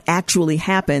about what actually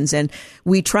happens, and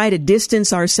we try to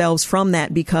distance ourselves from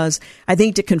that because I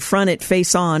think to confront it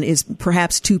face on is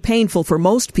perhaps too painful for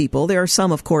most people. There are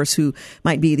some, of course, who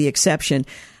might be the exception.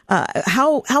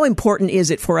 How important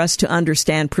is it for us to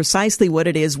understand precisely what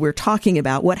it is we're talking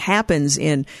about, what happens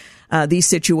in these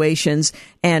situations,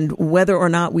 and whether or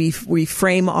not we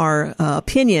frame our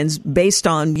opinions based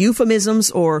on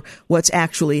euphemisms or what's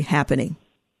actually happening?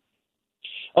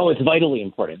 Oh, it's vitally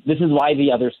important. This is why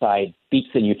the other side speaks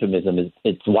in euphemism.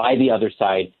 It's why the other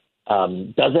side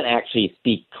doesn't actually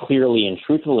speak clearly and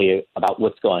truthfully about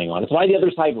what's going on. It's why the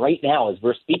other side right now, as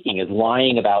we're speaking, is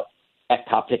lying about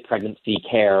ectopic pregnancy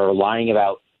care or lying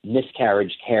about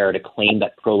miscarriage care to claim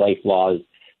that pro-life laws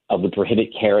would prohibit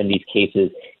care in these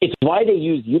cases. It's why they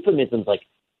use euphemisms like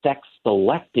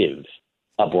sex-selective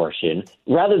abortion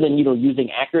rather than,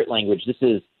 using accurate language. This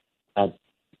is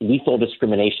lethal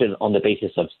discrimination on the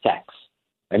basis of sex.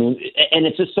 I mean, and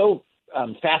it's just so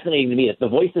fascinating to me that the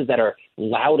voices that are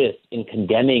loudest in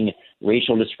condemning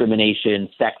racial discrimination,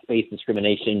 sex-based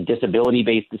discrimination,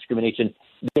 disability-based discrimination,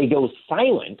 they go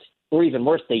silent, or even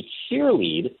worse, they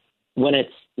cheerlead when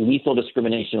it's lethal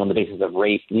discrimination on the basis of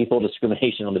race, lethal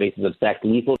discrimination on the basis of sex,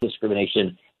 lethal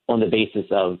discrimination on the basis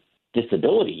of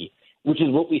disability, which is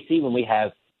what we see when we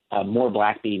have more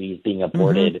black babies being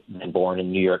aborted than born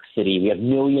in New York City. We have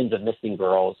millions of missing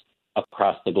girls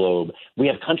across the globe. We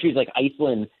have countries like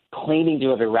Iceland claiming to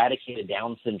have eradicated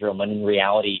Down syndrome, when in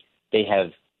reality they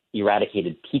have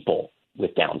eradicated people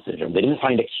with Down syndrome. They didn't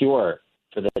find a cure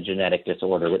for the genetic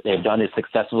disorder. What they've done is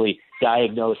successfully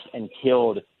diagnosed and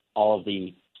killed all of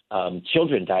the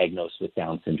children diagnosed with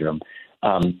Down syndrome.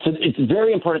 So it's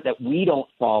very important that we don't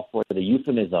fall for the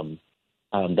euphemism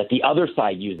that the other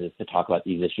side uses to talk about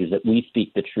these issues, that we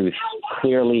speak the truth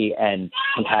clearly and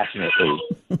compassionately.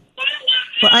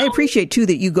 Well, I appreciate, too,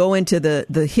 that you go into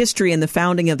the history and the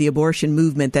founding of the abortion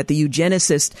movement, that the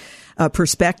eugenicist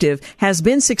perspective has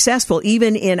been successful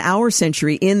even in our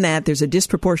century, in that there's a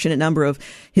disproportionate number of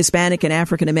Hispanic and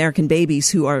African American babies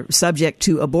who are subject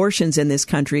to abortions in this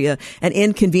country, an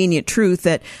inconvenient truth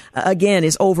that, again,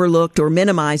 is overlooked or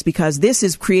minimized because this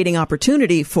is creating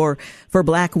opportunity for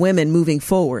black women moving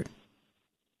forward.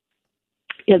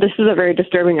 Yeah, this is a very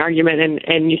disturbing argument,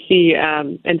 and you see,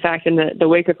 in fact, in the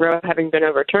wake of Roe having been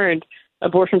overturned,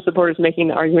 abortion supporters making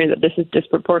the argument that this is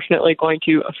disproportionately going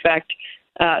to affect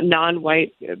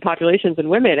non-white populations and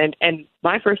women. And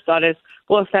my first thought is,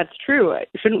 well, if that's true,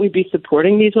 shouldn't we be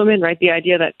supporting these women, right? The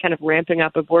idea that kind of ramping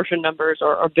up abortion numbers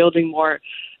or building more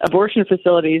abortion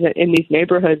facilities in these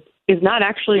neighborhoods is not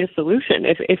actually a solution.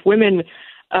 If women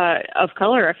of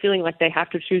color are feeling like they have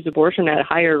to choose abortion at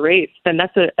higher rates, then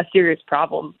that's a serious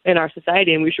problem in our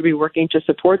society, and we should be working to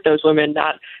support those women,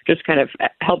 not just kind of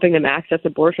helping them access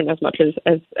abortion as much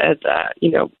as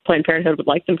Planned Parenthood would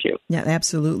like them to. Yeah,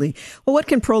 absolutely. Well, what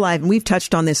can pro-life, and we've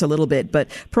touched on this a little bit, but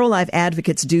pro-life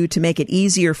advocates do to make it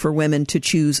easier for women to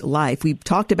choose life? We've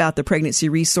talked about the pregnancy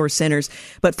resource centers,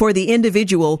 but for the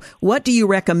individual, what do you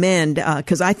recommend?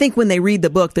 Because I think when they read the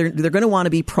book, they're going to want to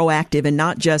be proactive and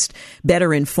not just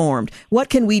better informed. What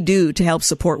can we do to help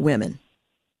support women?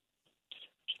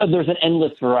 There's an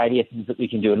endless variety of things that we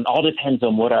can do, and it all depends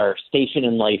on what our station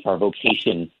in life, our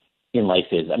vocation in life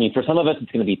is. I mean, for some of us,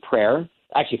 it's going to be prayer.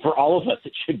 Actually, for all of us,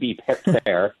 it should be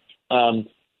prayer.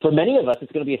 For many of us,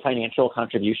 it's going to be a financial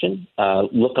contribution.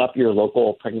 Look up your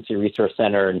local pregnancy resource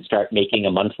center and start making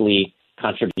a monthly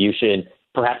contribution,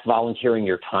 perhaps volunteering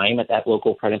your time at that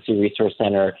local pregnancy resource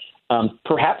center.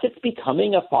 Perhaps it's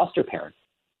becoming a foster parent.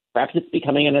 Perhaps it's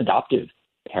becoming an adoptive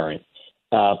parent.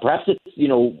 Perhaps it's,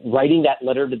 writing that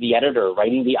letter to the editor,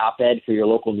 writing the op-ed for your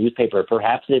local newspaper.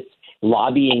 Perhaps it's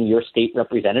lobbying your state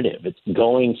representative. It's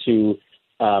going to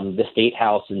the state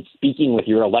house and speaking with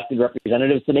your elected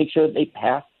representatives to make sure that they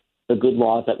pass the good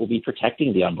laws that will be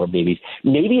protecting the unborn babies.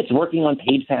 Maybe it's working on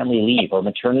paid family leave or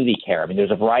maternity care. I mean,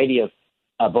 there's a variety of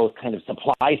both kind of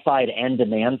supply side and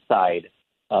demand side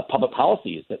public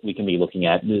policies that we can be looking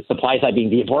at. The supply side being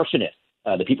the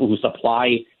abortionists, the people who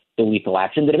supply the lethal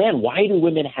action, the demand. Why do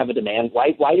women have a demand?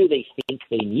 Why do they think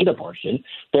they need abortion?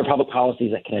 There are public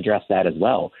policies that can address that as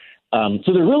well.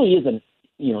 So there really is an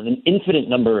infinite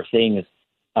number of things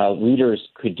readers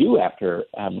could do after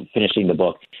finishing the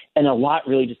book. And a lot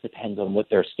really just depends on what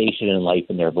their station in life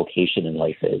and their vocation in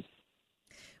life is.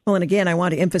 Well, and again, I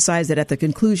want to emphasize that at the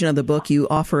conclusion of the book, you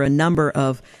offer a number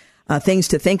of things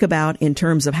to think about in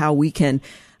terms of how we can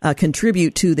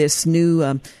contribute to this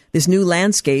new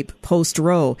landscape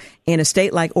post-Roe. In a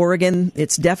state like Oregon,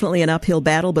 it's definitely an uphill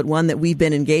battle, but one that we've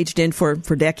been engaged in for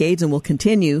decades and will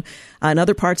continue. In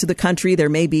other parts of the country, there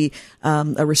may be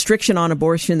a restriction on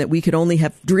abortion that we could only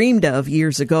have dreamed of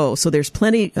years ago. So there's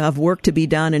plenty of work to be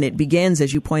done, and it begins,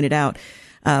 as you pointed out,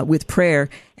 with prayer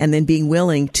and then being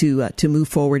willing to move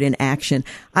forward in action.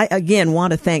 I, again,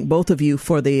 want to thank both of you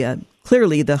for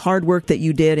clearly the hard work that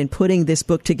you did in putting this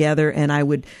book together. And I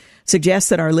would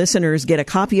suggest that our listeners get a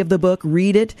copy of the book,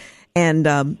 read it,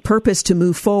 and purpose to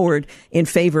move forward in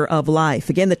favor of life.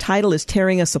 Again, the title is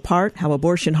Tearing Us Apart, How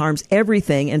Abortion Harms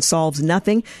Everything and Solves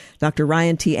Nothing. Dr.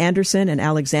 Ryan T. Anderson and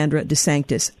Alexandra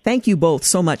DeSanctis. Thank you both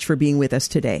so much for being with us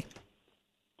today.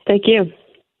 Thank you.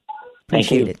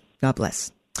 Appreciate it. God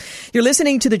bless. You're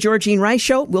listening to The Georgene Rice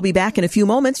Show. We'll be back in a few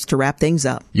moments to wrap things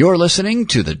up. You're listening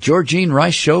to The Georgene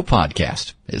Rice Show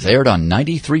podcast. It's aired on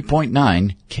 93.9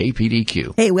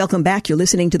 KPDQ. Hey, welcome back. You're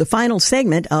listening to the final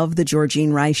segment of The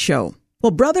Georgene Rice Show.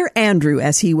 Well, Brother Andrew,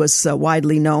 as he was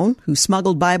widely known, who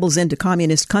smuggled Bibles into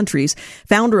communist countries,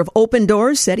 founder of Open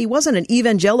Doors, said he wasn't an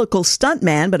evangelical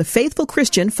stuntman, but a faithful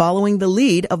Christian following the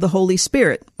lead of the Holy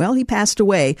Spirit. Well, he passed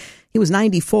away. He was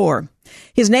 94.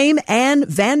 His name, Anne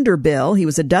Vanderbilt. He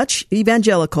was a Dutch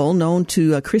evangelical known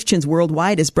to Christians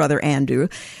worldwide as Brother Andrew,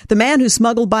 the man who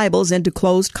smuggled Bibles into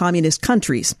closed communist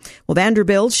countries. Well,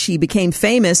 Vanderbilt, she became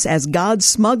famous as God's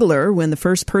smuggler when the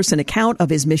first-person account of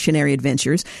his missionary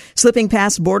adventures, slipping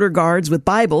past border guards with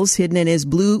Bibles hidden in his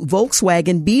blue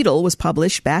Volkswagen Beetle, was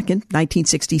published back in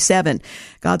 1967.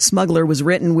 God's Smuggler was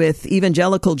written with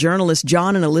evangelical journalist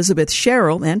John and Elizabeth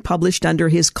Sherrill and published under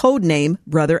his code name,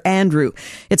 Brother Andrew.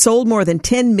 It sold more than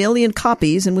 10 million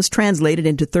copies and was translated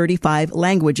into 35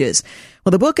 languages.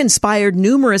 Well, the book inspired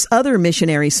numerous other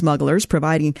missionary smugglers,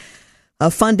 providing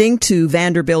funding to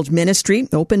Vanderbilt's ministry,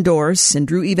 Open Doors, and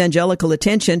drew evangelical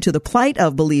attention to the plight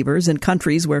of believers in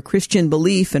countries where Christian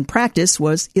belief and practice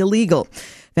was illegal.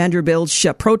 Vanderbilt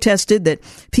protested that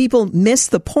people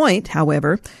missed the point,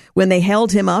 however, when they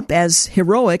held him up as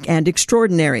heroic and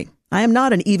extraordinary. I am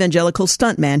not an evangelical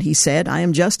stuntman, he said. I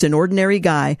am just an ordinary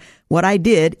guy. What I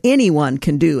did, anyone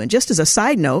can do. And just as a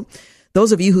side note,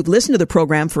 those of you who've listened to the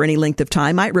program for any length of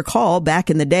time might recall back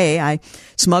in the day, I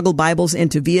smuggled Bibles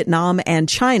into Vietnam and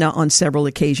China on several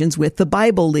occasions with the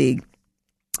Bible League.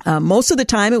 Most of the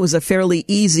time, it was a fairly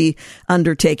easy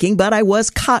undertaking, but I was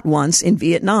caught once in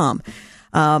Vietnam.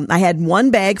 I had one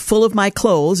bag full of my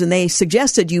clothes, and they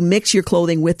suggested you mix your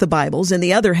clothing with the Bibles, and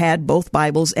the other had both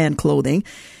Bibles and clothing.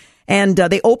 And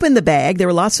they opened the bag. There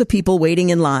were lots of people waiting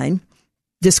in line,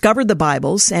 discovered the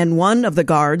Bibles, and one of the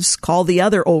guards called the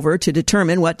other over to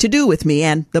determine what to do with me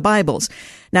and the Bibles.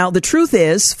 Now, the truth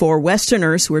is, for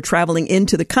Westerners who are traveling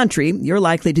into the country, you're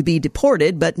likely to be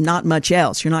deported, but not much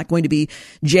else. You're not going to be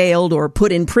jailed or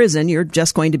put in prison. You're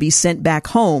just going to be sent back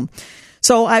home.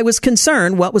 So I was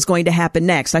concerned what was going to happen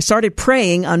next. I started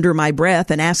praying under my breath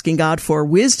and asking God for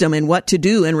wisdom in what to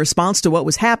do in response to what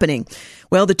was happening.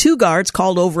 Well, the 2 guards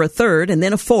called over a third and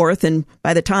then a fourth, and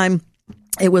by the time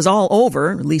it was all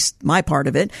over, at least my part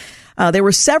of it, there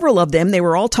were several of them. They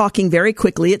were all talking very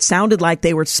quickly. It sounded like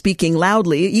they were speaking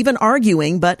loudly, even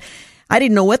arguing, but I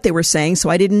didn't know what they were saying, so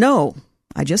I didn't know.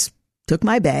 I just took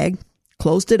my bag,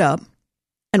 closed it up,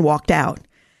 and walked out.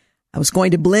 I was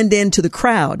going to blend into the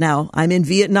crowd. Now, I'm in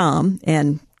Vietnam,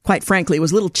 and quite frankly, it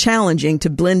was a little challenging to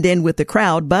blend in with the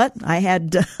crowd, but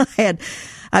I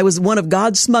was one of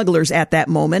God's smugglers at that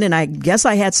moment, and I guess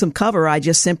I had some cover. I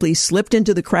just simply slipped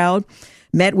into the crowd,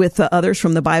 met with others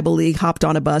from the Bible League, hopped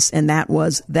on a bus, and that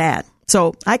was that.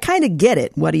 So I kind of get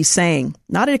it, what he's saying.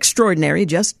 Not extraordinary,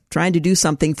 just trying to do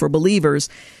something for believers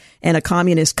in a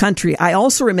communist country. I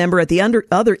also remember at the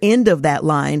other end of that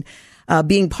line,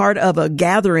 being part of a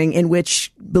gathering in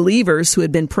which believers who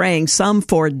had been praying, some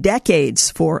for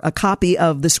decades, for a copy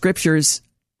of the scriptures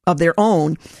of their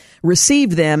own,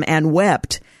 received them and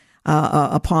wept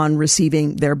upon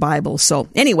receiving their Bible. So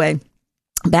anyway,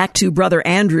 back to Brother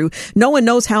Andrew. No one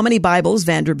knows how many Bibles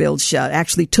Vanderbilt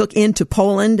actually took into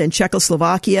Poland and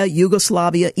Czechoslovakia,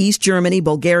 Yugoslavia, East Germany,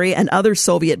 Bulgaria, and other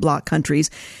Soviet bloc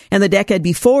countries. And the decade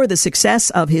before, the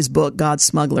success of his book, God's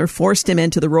Smuggler, forced him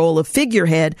into the role of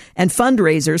figurehead and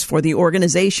fundraisers for the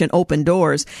organization Open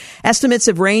Doors. Estimates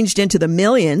have ranged into the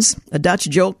millions. A Dutch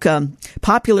joke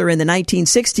popular in the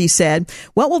 1960s said,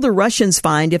 "What will the Russians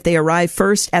find if they arrive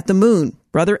first at the moon?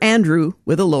 Brother Andrew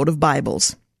with a load of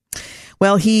Bibles."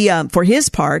 Well, he, for his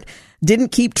part,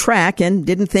 didn't keep track and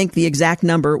didn't think the exact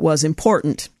number was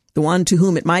important. The one to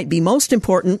whom it might be most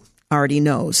important already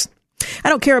knows. "I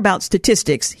don't care about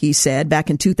statistics," he said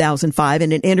back in 2005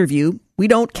 in an interview. "We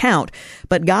don't count,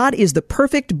 but God is the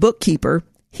perfect bookkeeper.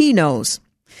 He knows."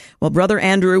 Well, Brother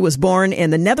Andrew was born in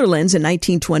the Netherlands in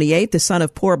 1928, the son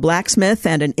of poor blacksmith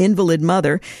and an invalid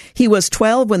mother. He was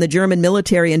 12 when the German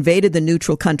military invaded the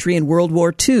neutral country in World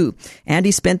War II, and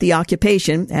he spent the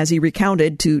occupation, as he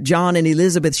recounted to John and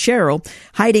Elizabeth Sherrill,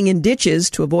 hiding in ditches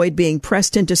to avoid being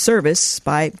pressed into service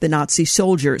by the Nazi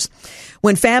soldiers.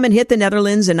 When famine hit the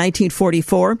Netherlands in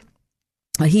 1944,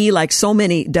 he, like so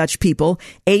many Dutch people,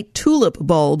 ate tulip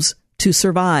bulbs to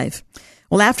survive.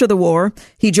 Well, after the war,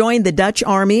 he joined the Dutch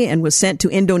army and was sent to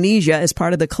Indonesia as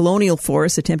part of the colonial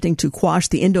force attempting to quash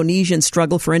the Indonesian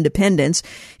struggle for independence.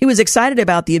 He was excited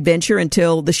about the adventure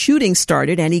until the shooting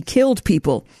started and he killed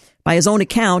people. By his own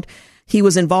account, he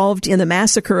was involved in the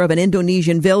massacre of an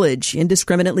Indonesian village,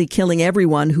 indiscriminately killing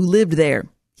everyone who lived there.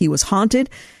 He was haunted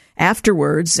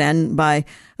afterwards, and by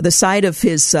the sight of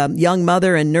his young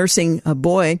mother and nursing a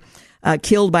boy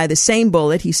killed by the same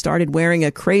bullet, he started wearing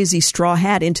a crazy straw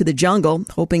hat into the jungle,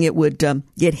 hoping it would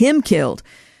get him killed.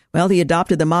 Well, he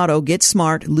adopted the motto, "Get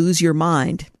smart, lose your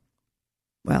mind."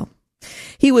 Well,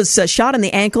 he was shot in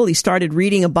the ankle. He started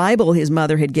reading a Bible his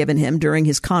mother had given him during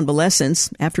his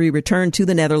convalescence. After he returned to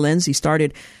the Netherlands, he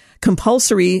started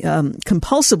compulsively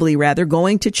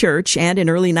going to church, and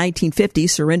in early 1950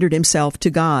 surrendered himself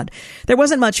to God. "There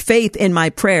wasn't much faith in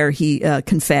my prayer," he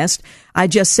confessed. "I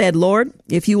just said, 'Lord,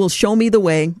 if you will show me the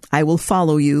way, I will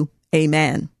follow you.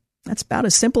 Amen.'" That's about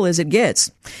as simple as it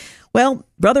gets. Well,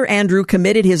 Brother Andrew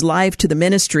committed his life to the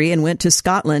ministry and went to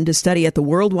Scotland to study at the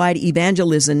Worldwide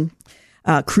Evangelism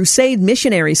Crusade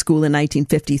Missionary School in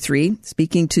 1953.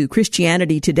 Speaking to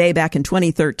Christianity Today back in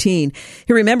 2013,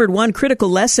 he remembered one critical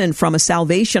lesson from a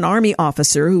Salvation Army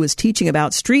officer who was teaching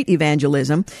about street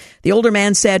evangelism. The older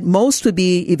man said most would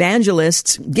be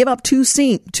evangelists give up too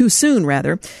soon,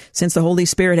 since the Holy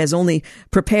Spirit has only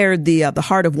prepared the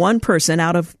heart of one person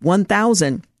out of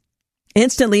 1,000.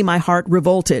 Instantly, my heart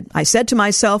revolted. I said to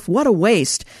myself, what a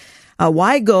waste.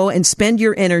 Why go and spend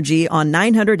your energy on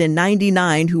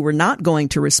 999 who were not going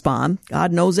to respond?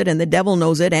 God knows it and the devil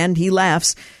knows it, and he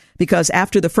laughs, because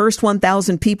after the first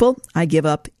 1,000 people, I give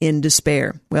up in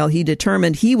despair. Well, he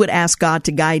determined he would ask God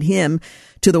to guide him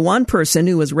to the one person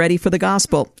who was ready for the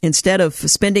gospel. Instead of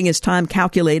spending his time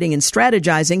calculating and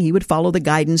strategizing, he would follow the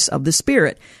guidance of the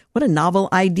Spirit. What a novel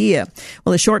idea.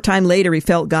 Well, a short time later, he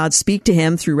felt God speak to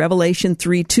him through Revelation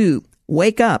 3:2.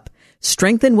 Wake up,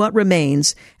 strengthen what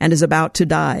remains and is about to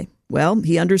die. Well,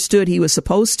 he understood he was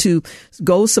supposed to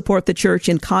go support the church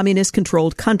in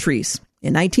communist-controlled countries.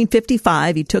 In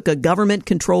 1955, he took a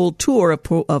government-controlled tour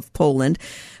of Poland,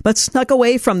 but snuck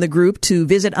away from the group to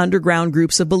visit underground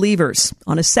groups of believers.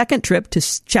 On a second trip to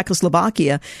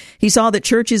Czechoslovakia, he saw that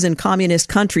churches in communist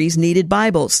countries needed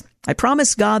Bibles. I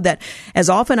promised God that as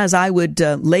often as I would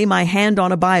lay my hand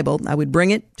on a Bible, I would bring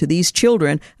it to these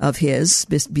children of his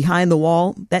behind the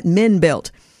wall that men built.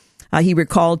 He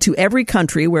recalled, to every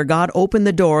country where God opened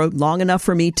the door long enough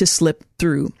for me to slip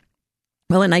through.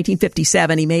 Well, in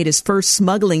 1957, he made his first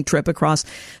smuggling trip across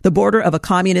the border of a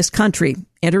communist country,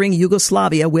 entering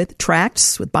Yugoslavia with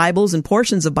tracts, with Bibles and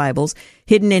portions of Bibles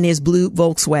hidden in his blue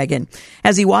Volkswagen.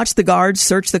 As he watched the guards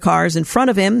search the cars in front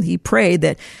of him, he prayed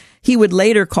that he would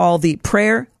later call the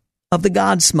prayer of the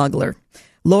God smuggler.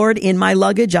 Lord, in my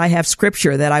luggage, I have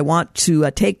scripture that I want to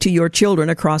take to your children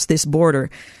across this border.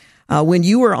 When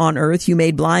you were on earth, you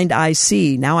made blind eyes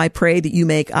see. Now I pray that you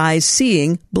make eyes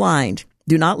seeing blind.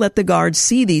 Do not let the guards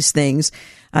see these things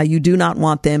you do not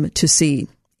want them to see.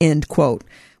 End quote.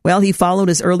 Well, he followed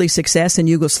his early success in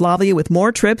Yugoslavia with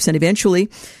more trips and eventually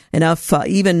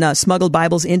even smuggled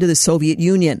Bibles into the Soviet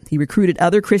Union. He recruited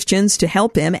other Christians to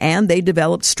help him, and they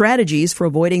developed strategies for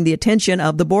avoiding the attention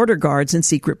of the border guards and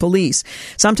secret police.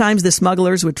 Sometimes the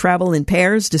smugglers would travel in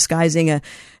pairs, disguising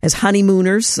as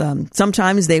honeymooners.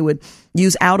 Sometimes they would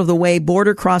use out-of-the-way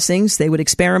border crossings. They would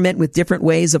experiment with different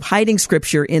ways of hiding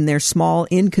scripture in their small,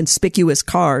 inconspicuous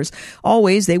cars.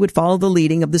 Always, they would follow the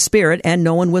leading of the Spirit, and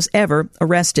no one was ever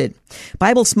arrested.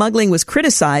 Bible smuggling was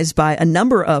criticized by a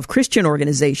number of Christian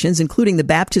organizations, including the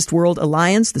Baptist World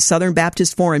Alliance, the Southern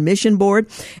Baptist Foreign Mission Board,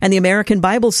 and the American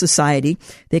Bible Society.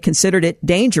 They considered it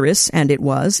dangerous, and it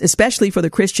was, especially for the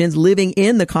Christians living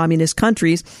in the communist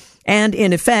countries, and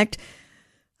in effect,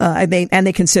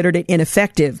 they considered it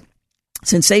ineffective.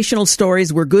 Sensational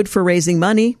stories were good for raising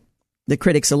money, the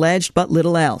critics alleged, but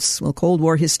little else. Well, Cold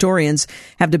War historians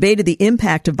have debated the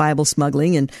impact of Bible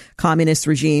smuggling in communist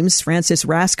regimes. Francis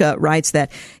Raska writes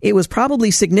that it was probably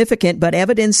significant, but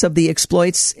evidence of the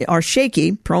exploits are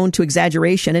shaky, prone to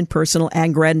exaggeration and personal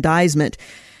aggrandizement.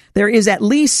 There is at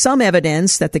least some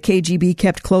evidence that the KGB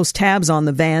kept close tabs on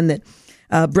the van that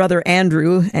Brother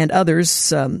Andrew and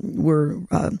others were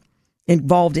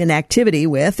involved in activity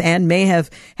with, and may have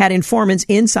had informants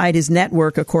inside his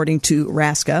network, according to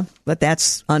Raska, but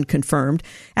that's unconfirmed.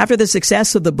 After the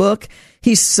success of the book,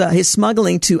 his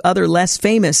smuggling to other less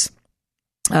famous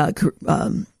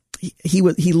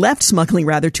he left smuggling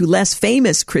to less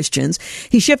famous Christians.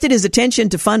 He shifted his attention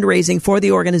to fundraising for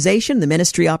the organization, the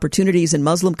ministry opportunities in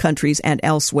Muslim countries and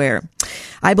elsewhere.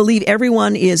 I believe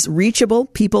everyone is reachable.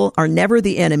 People are never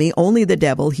the enemy, only the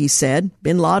devil, he said.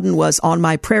 Bin Laden was on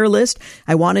my prayer list.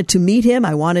 I wanted to meet him.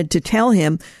 I wanted to tell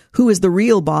him who is the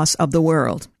real boss of the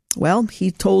world. Well,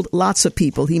 he told lots of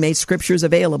people. He made scriptures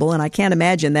available, and I can't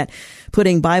imagine that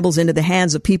putting Bibles into the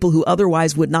hands of people who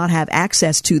otherwise would not have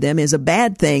access to them is a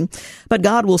bad thing, but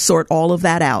God will sort all of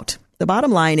that out. The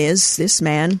bottom line is, this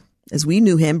man, as we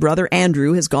knew him, Brother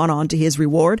Andrew, has gone on to his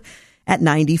reward at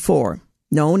 94,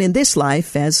 known in this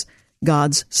life as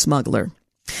God's smuggler.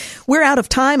 We're out of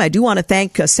time. I do want to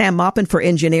thank Sam Maupin for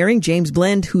engineering, James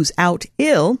Blend, who's out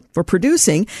ill, for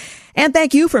producing, and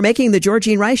thank you for making the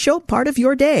Georgene Rice Show part of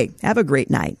your day. Have a great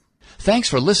night. Thanks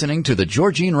for listening to the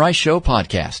Georgene Rice Show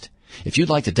podcast. If you'd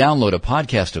like to download a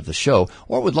podcast of the show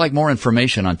or would like more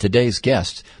information on today's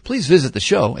guests, please visit the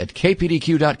show at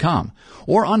kpdq.com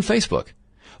or on Facebook.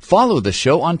 Follow the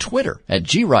show on Twitter at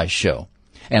GRiceShow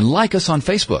and like us on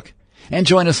Facebook. And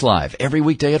join us live every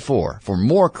weekday at 4 for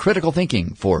more critical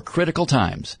thinking for critical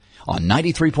times on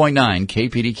 93.9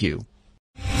 KPDQ.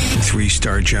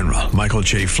 3-star General Michael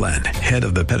J. Flynn, head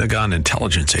of the Pentagon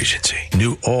Intelligence Agency,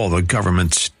 knew all the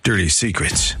government's dirty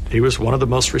secrets. He was one of the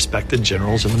most respected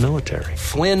generals in the military.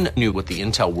 Flynn knew what the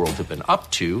intel world had been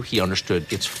up to. He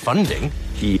understood its funding.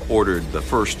 He ordered the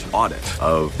first audit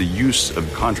of the use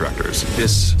of contractors.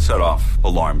 This set off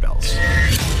alarm bells.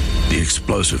 The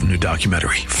explosive new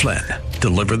documentary, Flynn,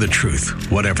 Deliver the Truth,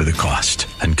 Whatever the Cost,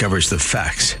 uncovers the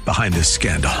facts behind this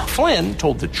scandal. Flynn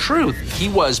told the truth. He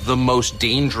was the most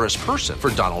dangerous person for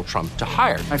Donald Trump to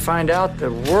hire. I find out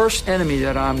the worst enemy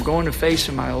that I'm going to face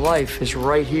in my life is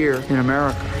right here in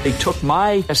America. They took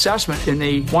my assessment and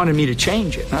they wanted me to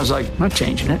change it. And I was like, I'm not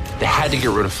changing it. They had to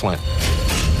get rid of Flynn.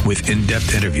 With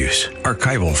in-depth interviews,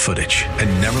 archival footage,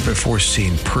 and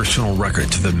never-before-seen personal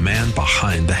records of the man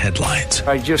behind the headlines.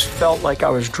 I just felt like I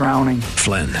was drowning.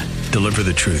 Flynn, Deliver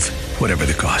the Truth, Whatever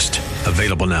the Cost.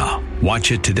 Available now.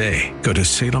 Watch it today. Go to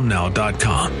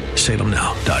salemnow.com.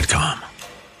 salemnow.com.